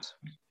land.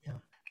 Yeah.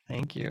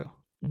 Thank you.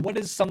 What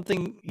is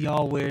something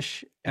y'all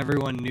wish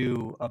everyone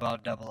knew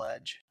about Double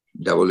Edge?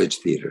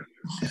 Double-edged theater.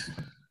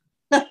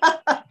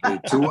 The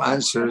two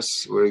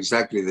answers were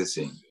exactly the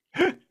same.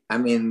 I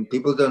mean,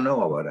 people don't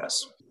know about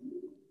us.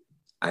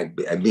 I've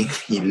been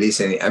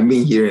listening. I've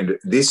been hearing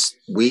this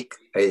week.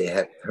 I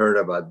had heard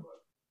about,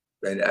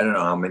 and I don't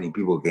know how many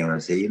people came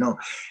and say,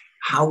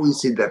 how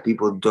is it that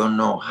people don't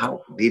know?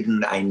 How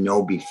didn't I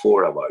know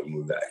before about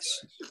you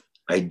guys?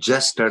 I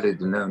just started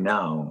to know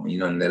now,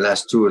 in the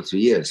last 2 or 3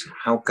 years.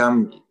 How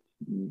come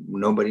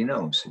nobody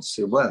knows? It's,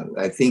 well,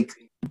 I think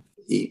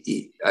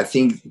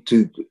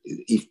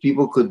if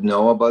people could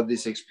know about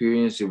this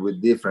experience, it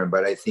would be different.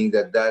 But I think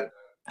that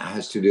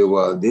has to do,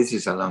 well, this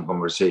is a long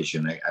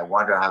conversation. I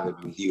want to have it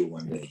with you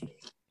one day.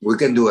 We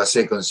can do a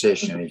second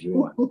session if you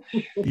want.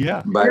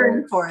 Yeah. But You're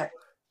in for it.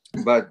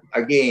 But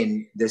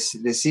again, the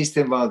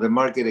system of the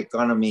market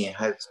economy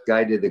has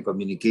guided the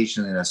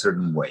communication in a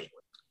certain way,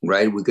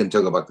 right? We can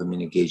talk about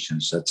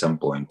communications at some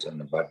point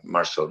and about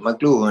Marshall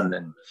McLuhan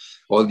and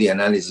all the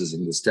analysis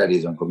and the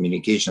studies on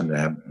communication that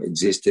have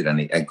existed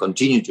and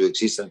continue to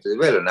exist and to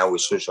develop. Now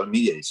with social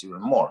media, it's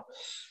even more.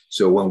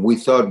 So when we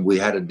thought we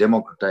had a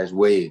democratized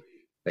way,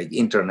 like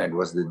internet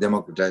was the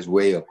democratized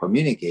way of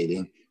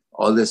communicating,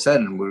 all of a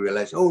sudden we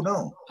realized, oh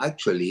no,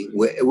 actually,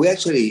 we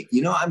actually,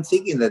 I'm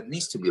thinking that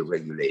needs to be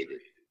regulated,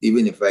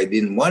 even if I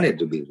didn't want it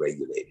to be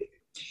regulated,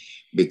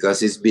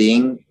 because it's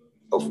being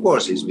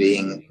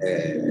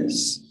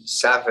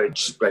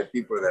savaged by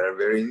people that are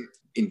very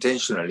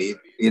intentionally,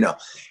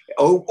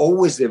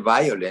 always the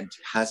violent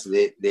has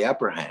the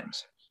upper hand.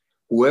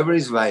 Whoever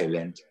is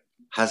violent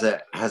has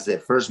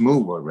the first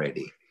move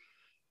already.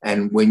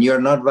 And when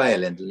you're not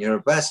violent and you're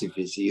a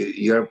pacifist,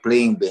 you're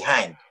playing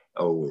behind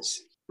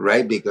always.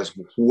 Right? Because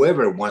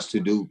whoever wants to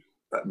do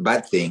a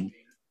bad thing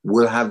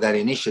will have that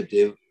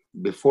initiative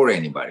before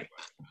anybody.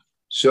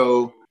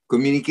 So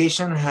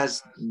communication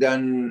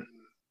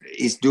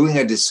is doing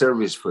a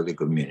disservice for the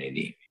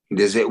community.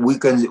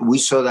 We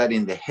saw that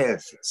in the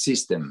health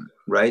system,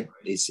 right?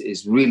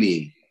 It's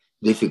really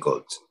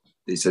difficult.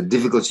 It's a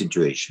difficult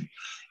situation.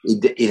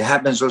 It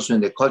happens also in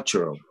the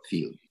cultural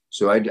field.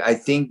 So I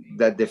think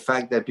that the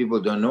fact that people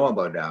don't know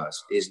about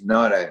us is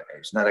not a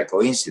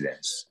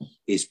coincidence.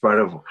 It's part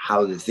of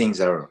how the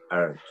things are.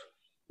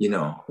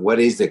 What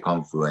is the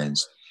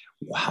confluence?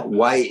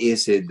 Why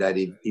is it that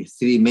if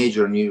three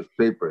major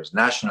newspapers,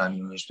 national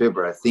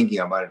newspapers, are thinking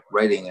about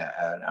writing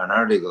an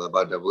article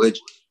about WHO,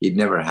 it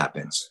never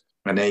happens?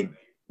 And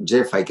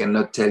Jeff, I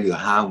cannot tell you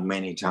how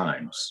many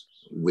times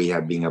we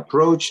have been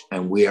approached,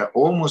 and we are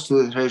almost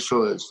to the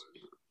threshold.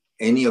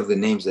 Any of the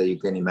names that you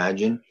can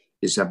imagine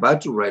is about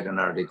to write an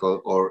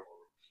article, or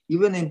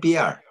even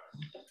NPR,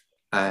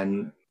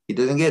 and it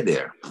doesn't get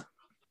there.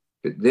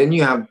 But then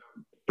you have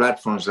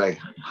platforms like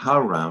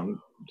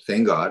HowlRound,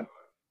 thank God,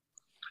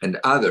 and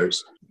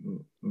others,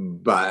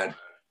 but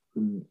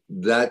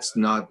that's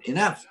not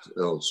enough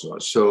also.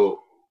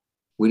 So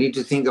we need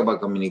to think about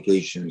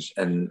communications.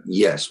 And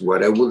yes,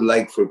 what I would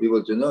like for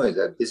people to know is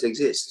that this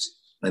exists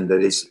and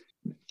that is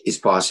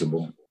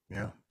possible.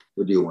 Yeah.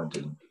 What do you want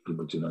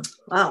people to know?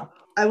 Wow.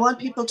 I want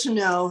people to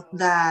know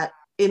that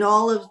in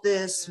all of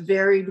this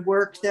varied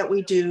work that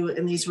we do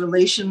and these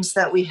relations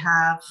that we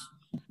have,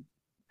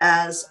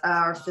 as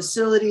our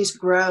facilities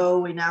grow,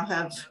 we now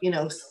have,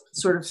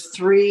 sort of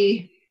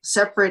 3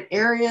 separate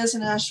areas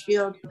in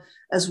Ashfield.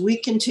 As we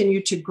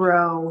continue to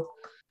grow,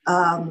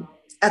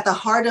 at the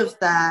heart of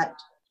that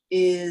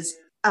is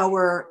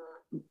our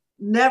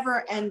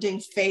never-ending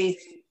faith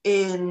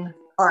in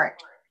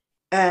art,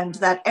 and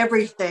that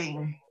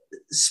everything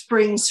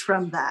springs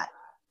from that.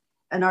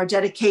 And our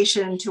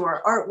dedication to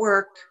our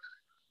artwork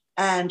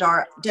and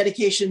our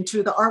dedication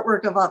to the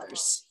artwork of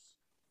others.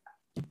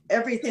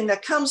 Everything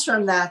that comes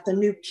from that, the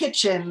new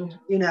kitchen,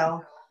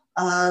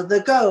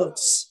 the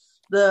goats,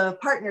 the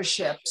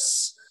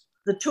partnerships,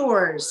 the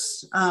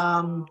tours,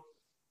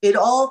 it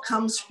all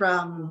comes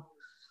from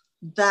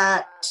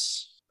that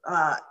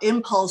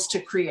impulse to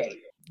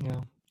create.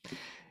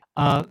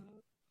 Yeah.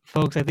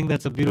 Folks, I think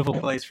that's a beautiful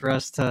place for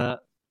us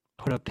to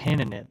put a pin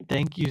in it.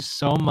 Thank you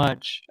so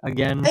much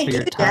again for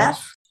your time.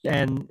 Jeff.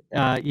 And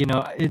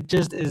it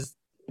just is.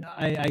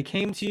 I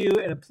came to you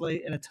at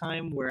a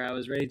time where I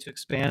was ready to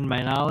expand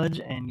my knowledge,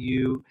 and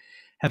you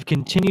have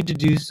continued to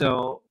do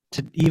so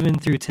even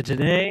through to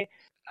today.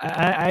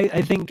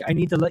 I think I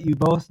need to let you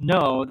both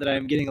know that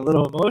I'm getting a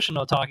little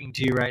emotional talking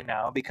to you right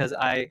now, because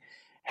I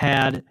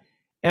had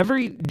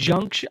every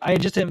juncture. I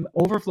just am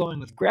overflowing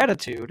with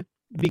gratitude,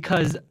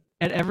 because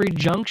at every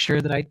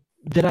juncture that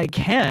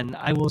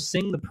I will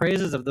sing the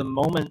praises of the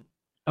moment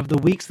of the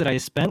weeks that I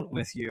spent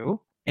with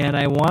you. And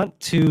I want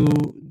to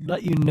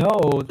let you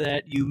know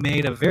that you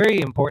made a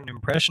very important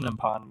impression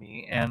upon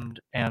me, and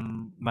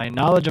my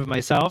knowledge of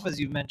myself, as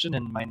you mentioned,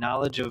 and my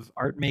knowledge of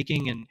art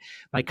making, and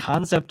my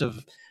concept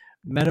of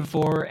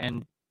metaphor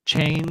and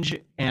change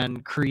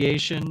and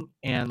creation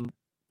and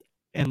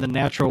the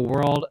natural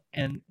world.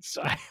 And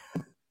so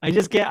I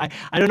just can't.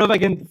 I don't know if I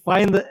can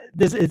find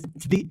this.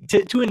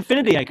 It's to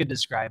infinity. I could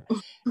describe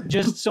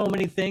just so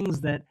many things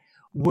that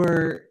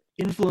were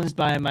influenced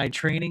by my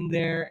training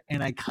there,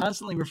 and I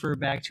constantly refer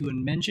back to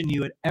and mention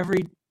you at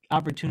every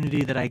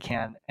opportunity that I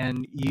can.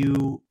 And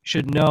you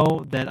should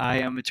know that I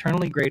am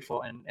eternally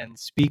grateful and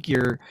speak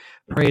your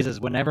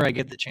praises whenever I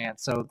get the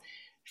chance. So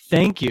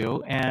thank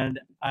you, and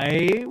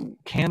I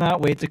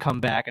cannot wait to come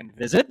back and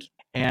visit.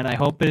 and I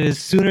hope it is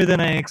sooner than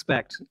I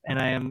expect. And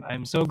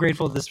I'm so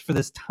grateful for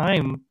this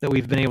time that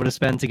we've been able to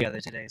spend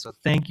together today. So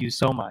thank you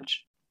so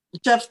much.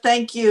 Jeff,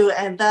 thank you.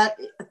 And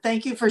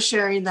thank you for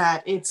sharing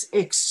that. It's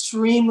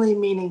extremely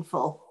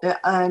meaningful.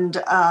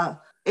 And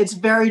it's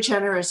very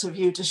generous of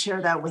you to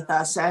share that with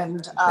us.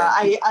 And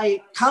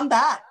I come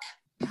back.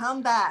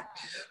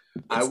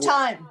 It's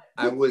time.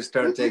 I will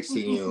start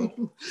texting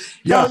you.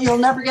 You'll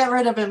never get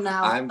rid of him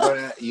now.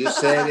 You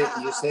said it.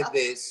 You said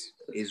this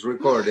is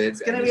recorded.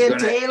 It's going to be a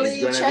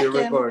daily check-in. It's going to be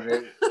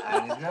recorded.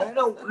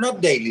 No,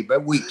 not daily,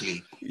 but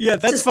weekly. Yeah,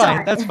 that's fine.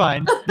 Time. That's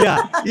fine.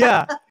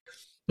 Yeah.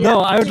 No,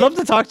 I would love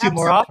to talk to you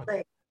more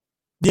often.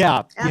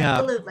 Yeah.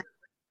 Absolutely.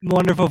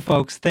 Wonderful,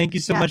 folks. Thank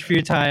you so much for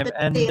your time.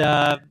 And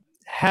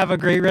have a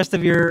great rest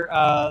of your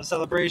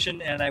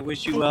celebration. And I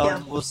wish you well.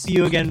 And we'll see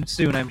you again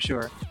soon, I'm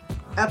sure.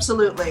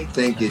 Absolutely.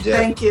 Thank you, Jeff.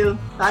 Thank you.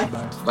 Bye.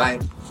 Bye.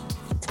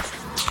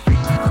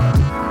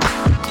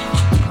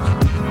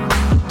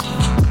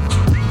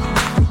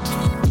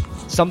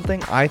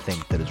 Something I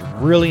think that is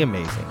really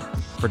amazing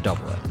for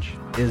Double Edge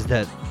is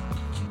that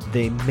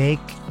they make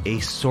a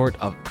sort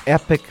of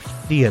epic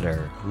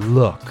theater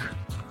look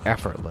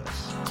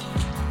effortless.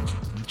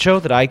 The show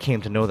that I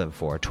came to know them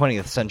for,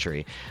 20th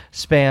Century,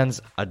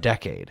 spans a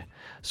decade.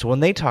 So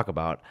when they talk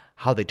about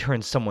how they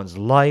turn someone's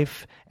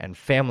life and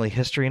family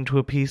history into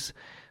a piece,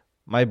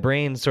 my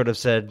brain sort of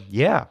said,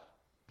 yeah,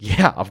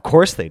 of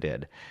course they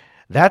did.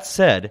 That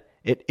said,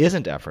 it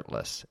isn't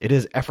effortless. It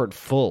is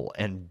effortful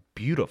and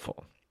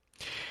beautiful.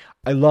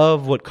 I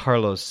love what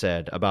Carlos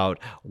said about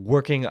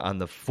working on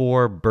the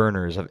 4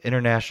 burners of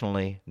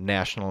internationally,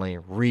 nationally,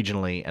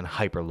 regionally, and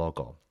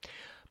hyperlocal,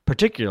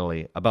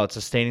 particularly about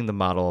sustaining the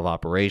model of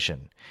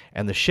operation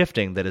and the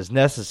shifting that is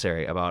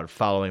necessary about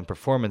following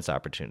performance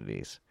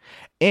opportunities.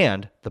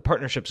 And the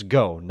partnerships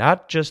go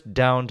not just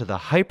down to the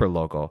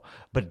hyperlocal,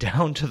 but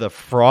down to the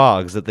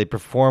frogs that they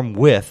perform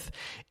with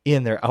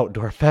in their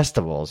outdoor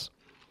festivals.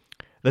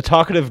 The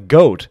talkative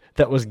goat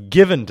that was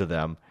given to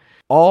them.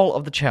 All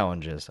of the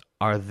challenges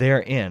are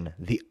therein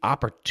the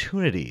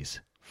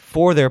opportunities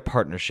for their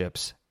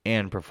partnerships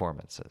and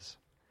performances.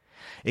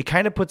 It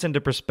kind of puts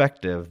into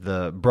perspective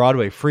the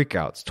Broadway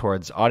freakouts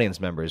towards audience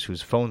members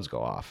whose phones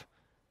go off.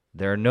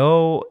 There are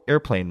no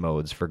airplane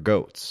modes for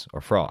goats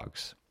or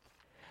frogs.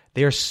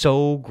 They are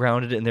so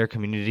grounded in their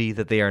community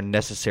that they are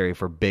necessary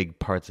for big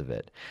parts of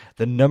it.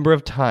 The number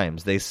of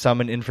times they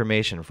summon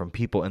information from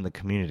people in the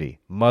community,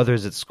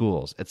 mothers at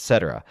schools,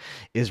 etc.,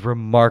 is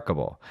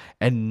remarkable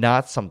and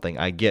not something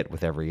I get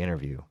with every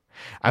interview.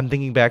 I'm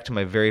thinking back to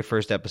my very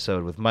first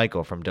episode with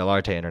Michael from Del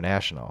Arte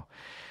International.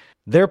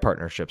 Their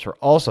partnerships are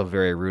also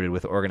very rooted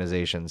with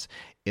organizations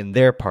in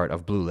their part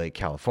of Blue Lake,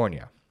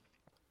 California.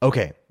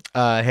 Okay,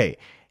 hey,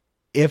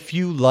 if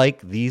you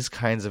like these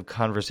kinds of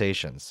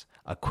conversations,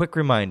 a quick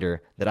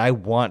reminder that I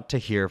want to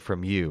hear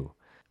from you.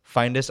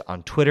 Find us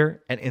on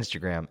Twitter and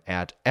Instagram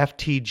at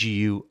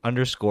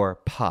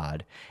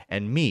FTGU_pod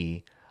and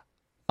me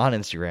on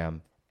Instagram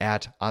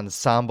at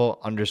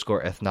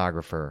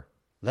ensemble_ethnographer.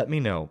 Let me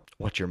know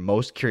what you're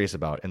most curious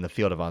about in the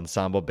field of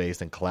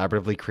ensemble-based and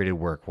collaboratively created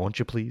work, won't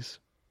you please?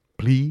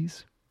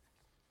 Please?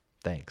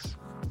 Thanks.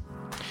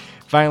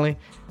 Finally,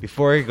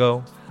 before I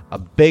go, a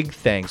big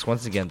thanks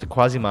once again to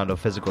Quasimodo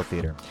Physical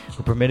Theater,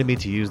 who permitted me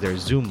to use their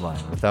Zoom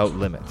line without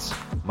limits.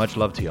 Much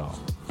love to y'all.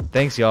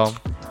 Thanks, y'all.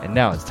 And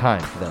now it's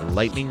time for that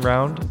lightning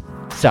round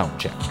sound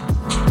check.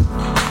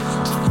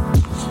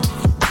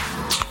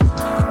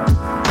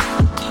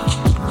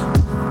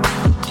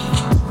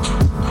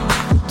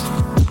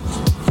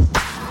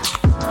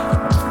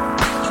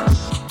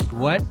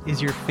 What is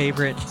your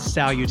favorite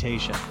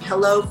salutation?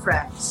 Hello,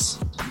 friends.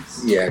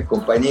 Yeah,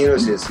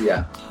 compañeros is,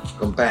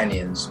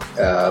 companions,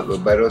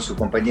 but also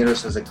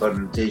compañeros has a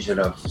connotation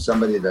of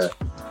somebody that,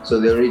 so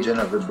the origin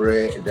of the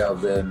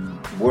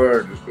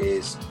word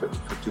is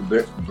to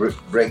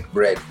break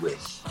bread with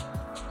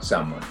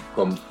someone,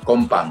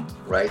 compan,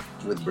 right,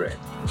 with bread.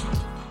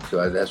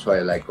 So that's why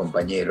I like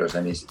compañeros,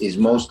 and it's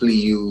mostly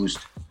used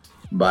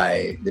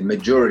by the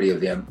majority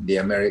of the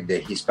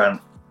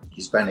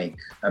Hispanic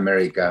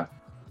America,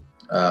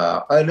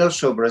 and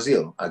also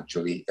Brazil,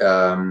 actually.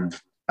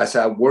 As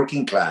a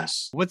working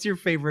class. What's your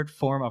favorite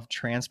form of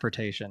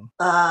transportation?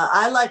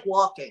 I like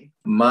walking.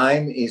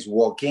 Mine is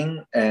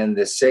walking, and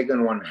the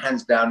second one,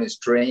 hands down, is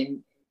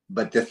train.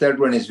 But the third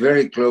one is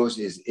very close,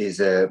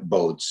 is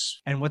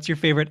boats. And what's your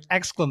favorite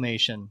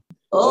exclamation?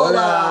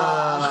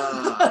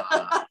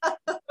 Hola!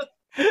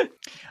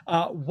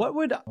 What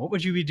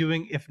would you be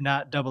doing if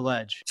not Double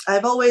Edge?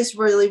 I've always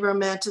really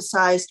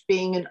romanticized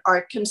being an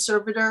art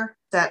conservator,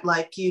 that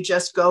like you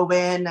just go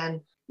in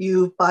and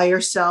you by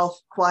yourself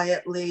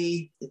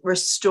quietly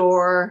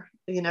restore,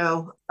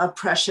 a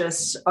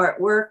precious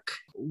artwork.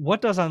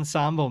 What does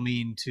ensemble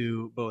mean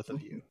to both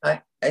of you?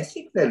 I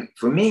think that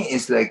for me,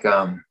 it's like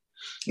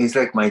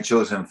my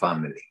chosen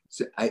family.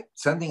 So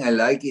something I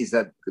like is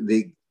that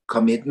the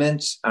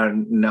commitments are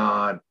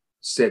not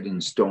set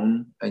in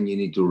stone and you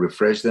need to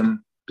refresh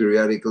them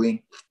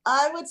periodically.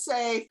 I would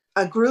say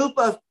a group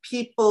of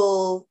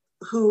people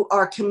who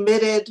are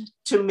committed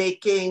to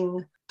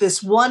making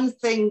this one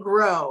thing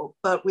grow,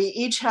 but we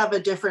each have a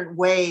different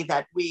way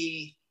that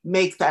we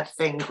make that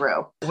thing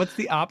grow. What's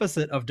the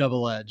opposite of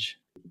double edge?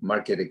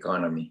 Market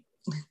economy.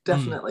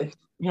 Definitely.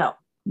 Yeah.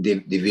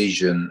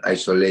 Division,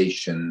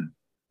 isolation,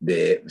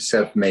 the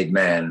self-made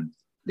man,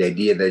 the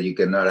idea that you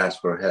cannot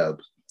ask for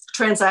help.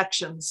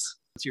 Transactions.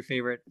 What's your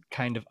favorite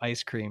kind of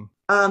ice cream?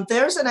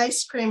 There's an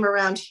ice cream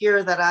around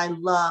here that I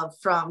love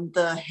from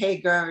the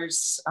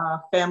Hager's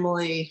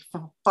family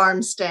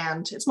farm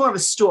stand. It's more of a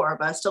store,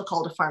 but I still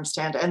call it a farm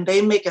stand. And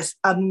they make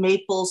a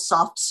maple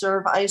soft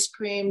serve ice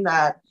cream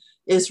that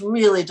is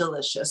really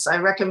delicious. I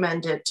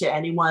recommend it to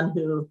anyone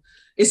who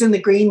is in the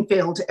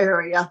Greenfield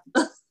area.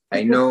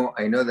 I know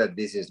that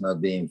this is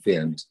not being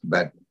filmed,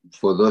 but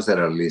for those that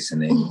are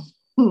listening,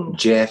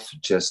 Jeff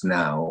just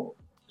now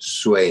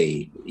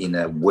swayed in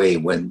a way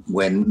when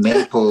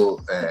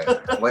maple,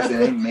 what's the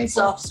name?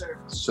 Maple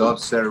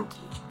soft serve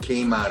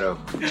came out of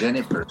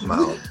Jennifer's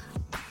mouth.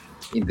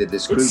 In the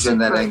description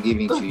that I'm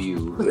giving to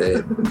you,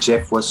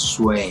 Jeff was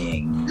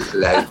swaying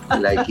like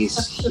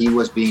he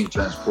was being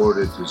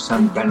transported to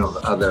some kind of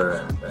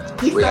other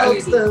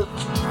reality.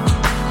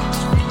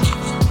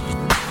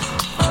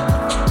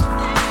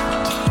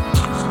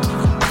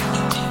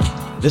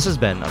 This has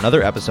been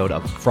another episode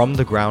of From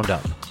the Ground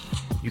Up.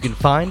 You can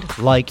find,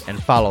 like,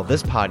 and follow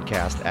this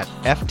podcast at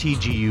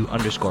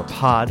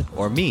FTGU_pod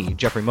or me,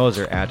 Jeffrey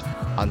Moser, at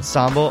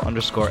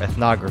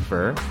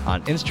ensemble_ethnographer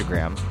on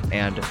Instagram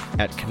and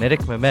at Kinetic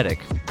Memetic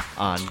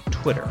on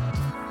Twitter.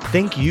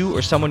 Think you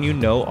or someone you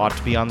know ought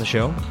to be on the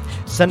show?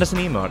 Send us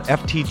an email at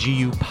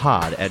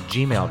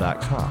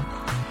ftgupod@gmail.com.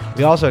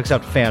 We also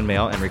accept fan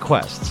mail and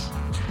requests.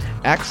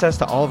 Access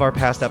to all of our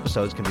past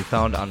episodes can be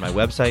found on my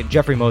website,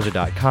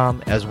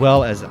 jeffreymoser.com, as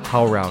well as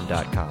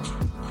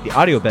howlround.com. The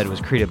audio bed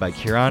was created by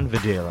Kiran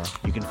Videla.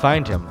 You can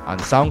find him on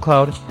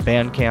SoundCloud,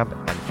 Bandcamp,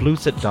 and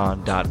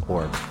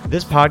flutesatdawn.org.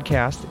 This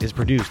podcast is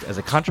produced as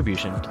a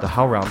contribution to the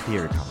HowlRound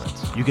Theater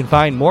Commons. You can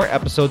find more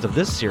episodes of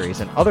this series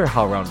and other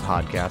HowlRound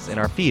podcasts in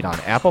our feed on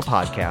Apple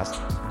Podcasts,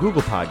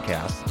 Google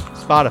Podcasts,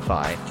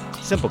 Spotify,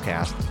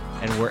 Simplecast,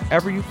 and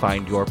wherever you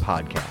find your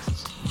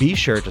podcasts. Be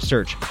sure to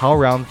search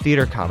HowlRound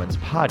Theater Commons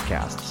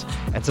podcasts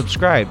and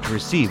subscribe to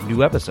receive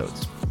new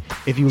episodes.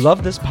 If you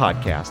love this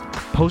podcast,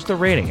 post a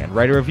rating and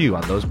write a review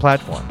on those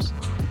platforms.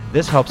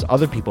 This helps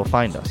other people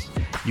find us.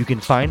 You can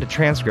find a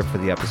transcript for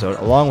the episode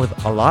along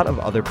with a lot of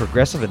other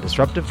progressive and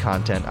disruptive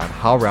content on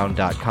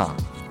howlround.com.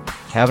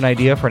 Have an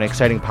idea for an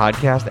exciting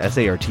podcast,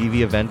 essay, or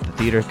TV event the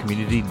theater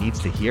community needs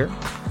to hear?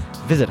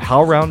 Visit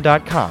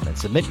howlround.com and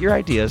submit your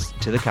ideas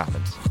to the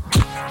Commons.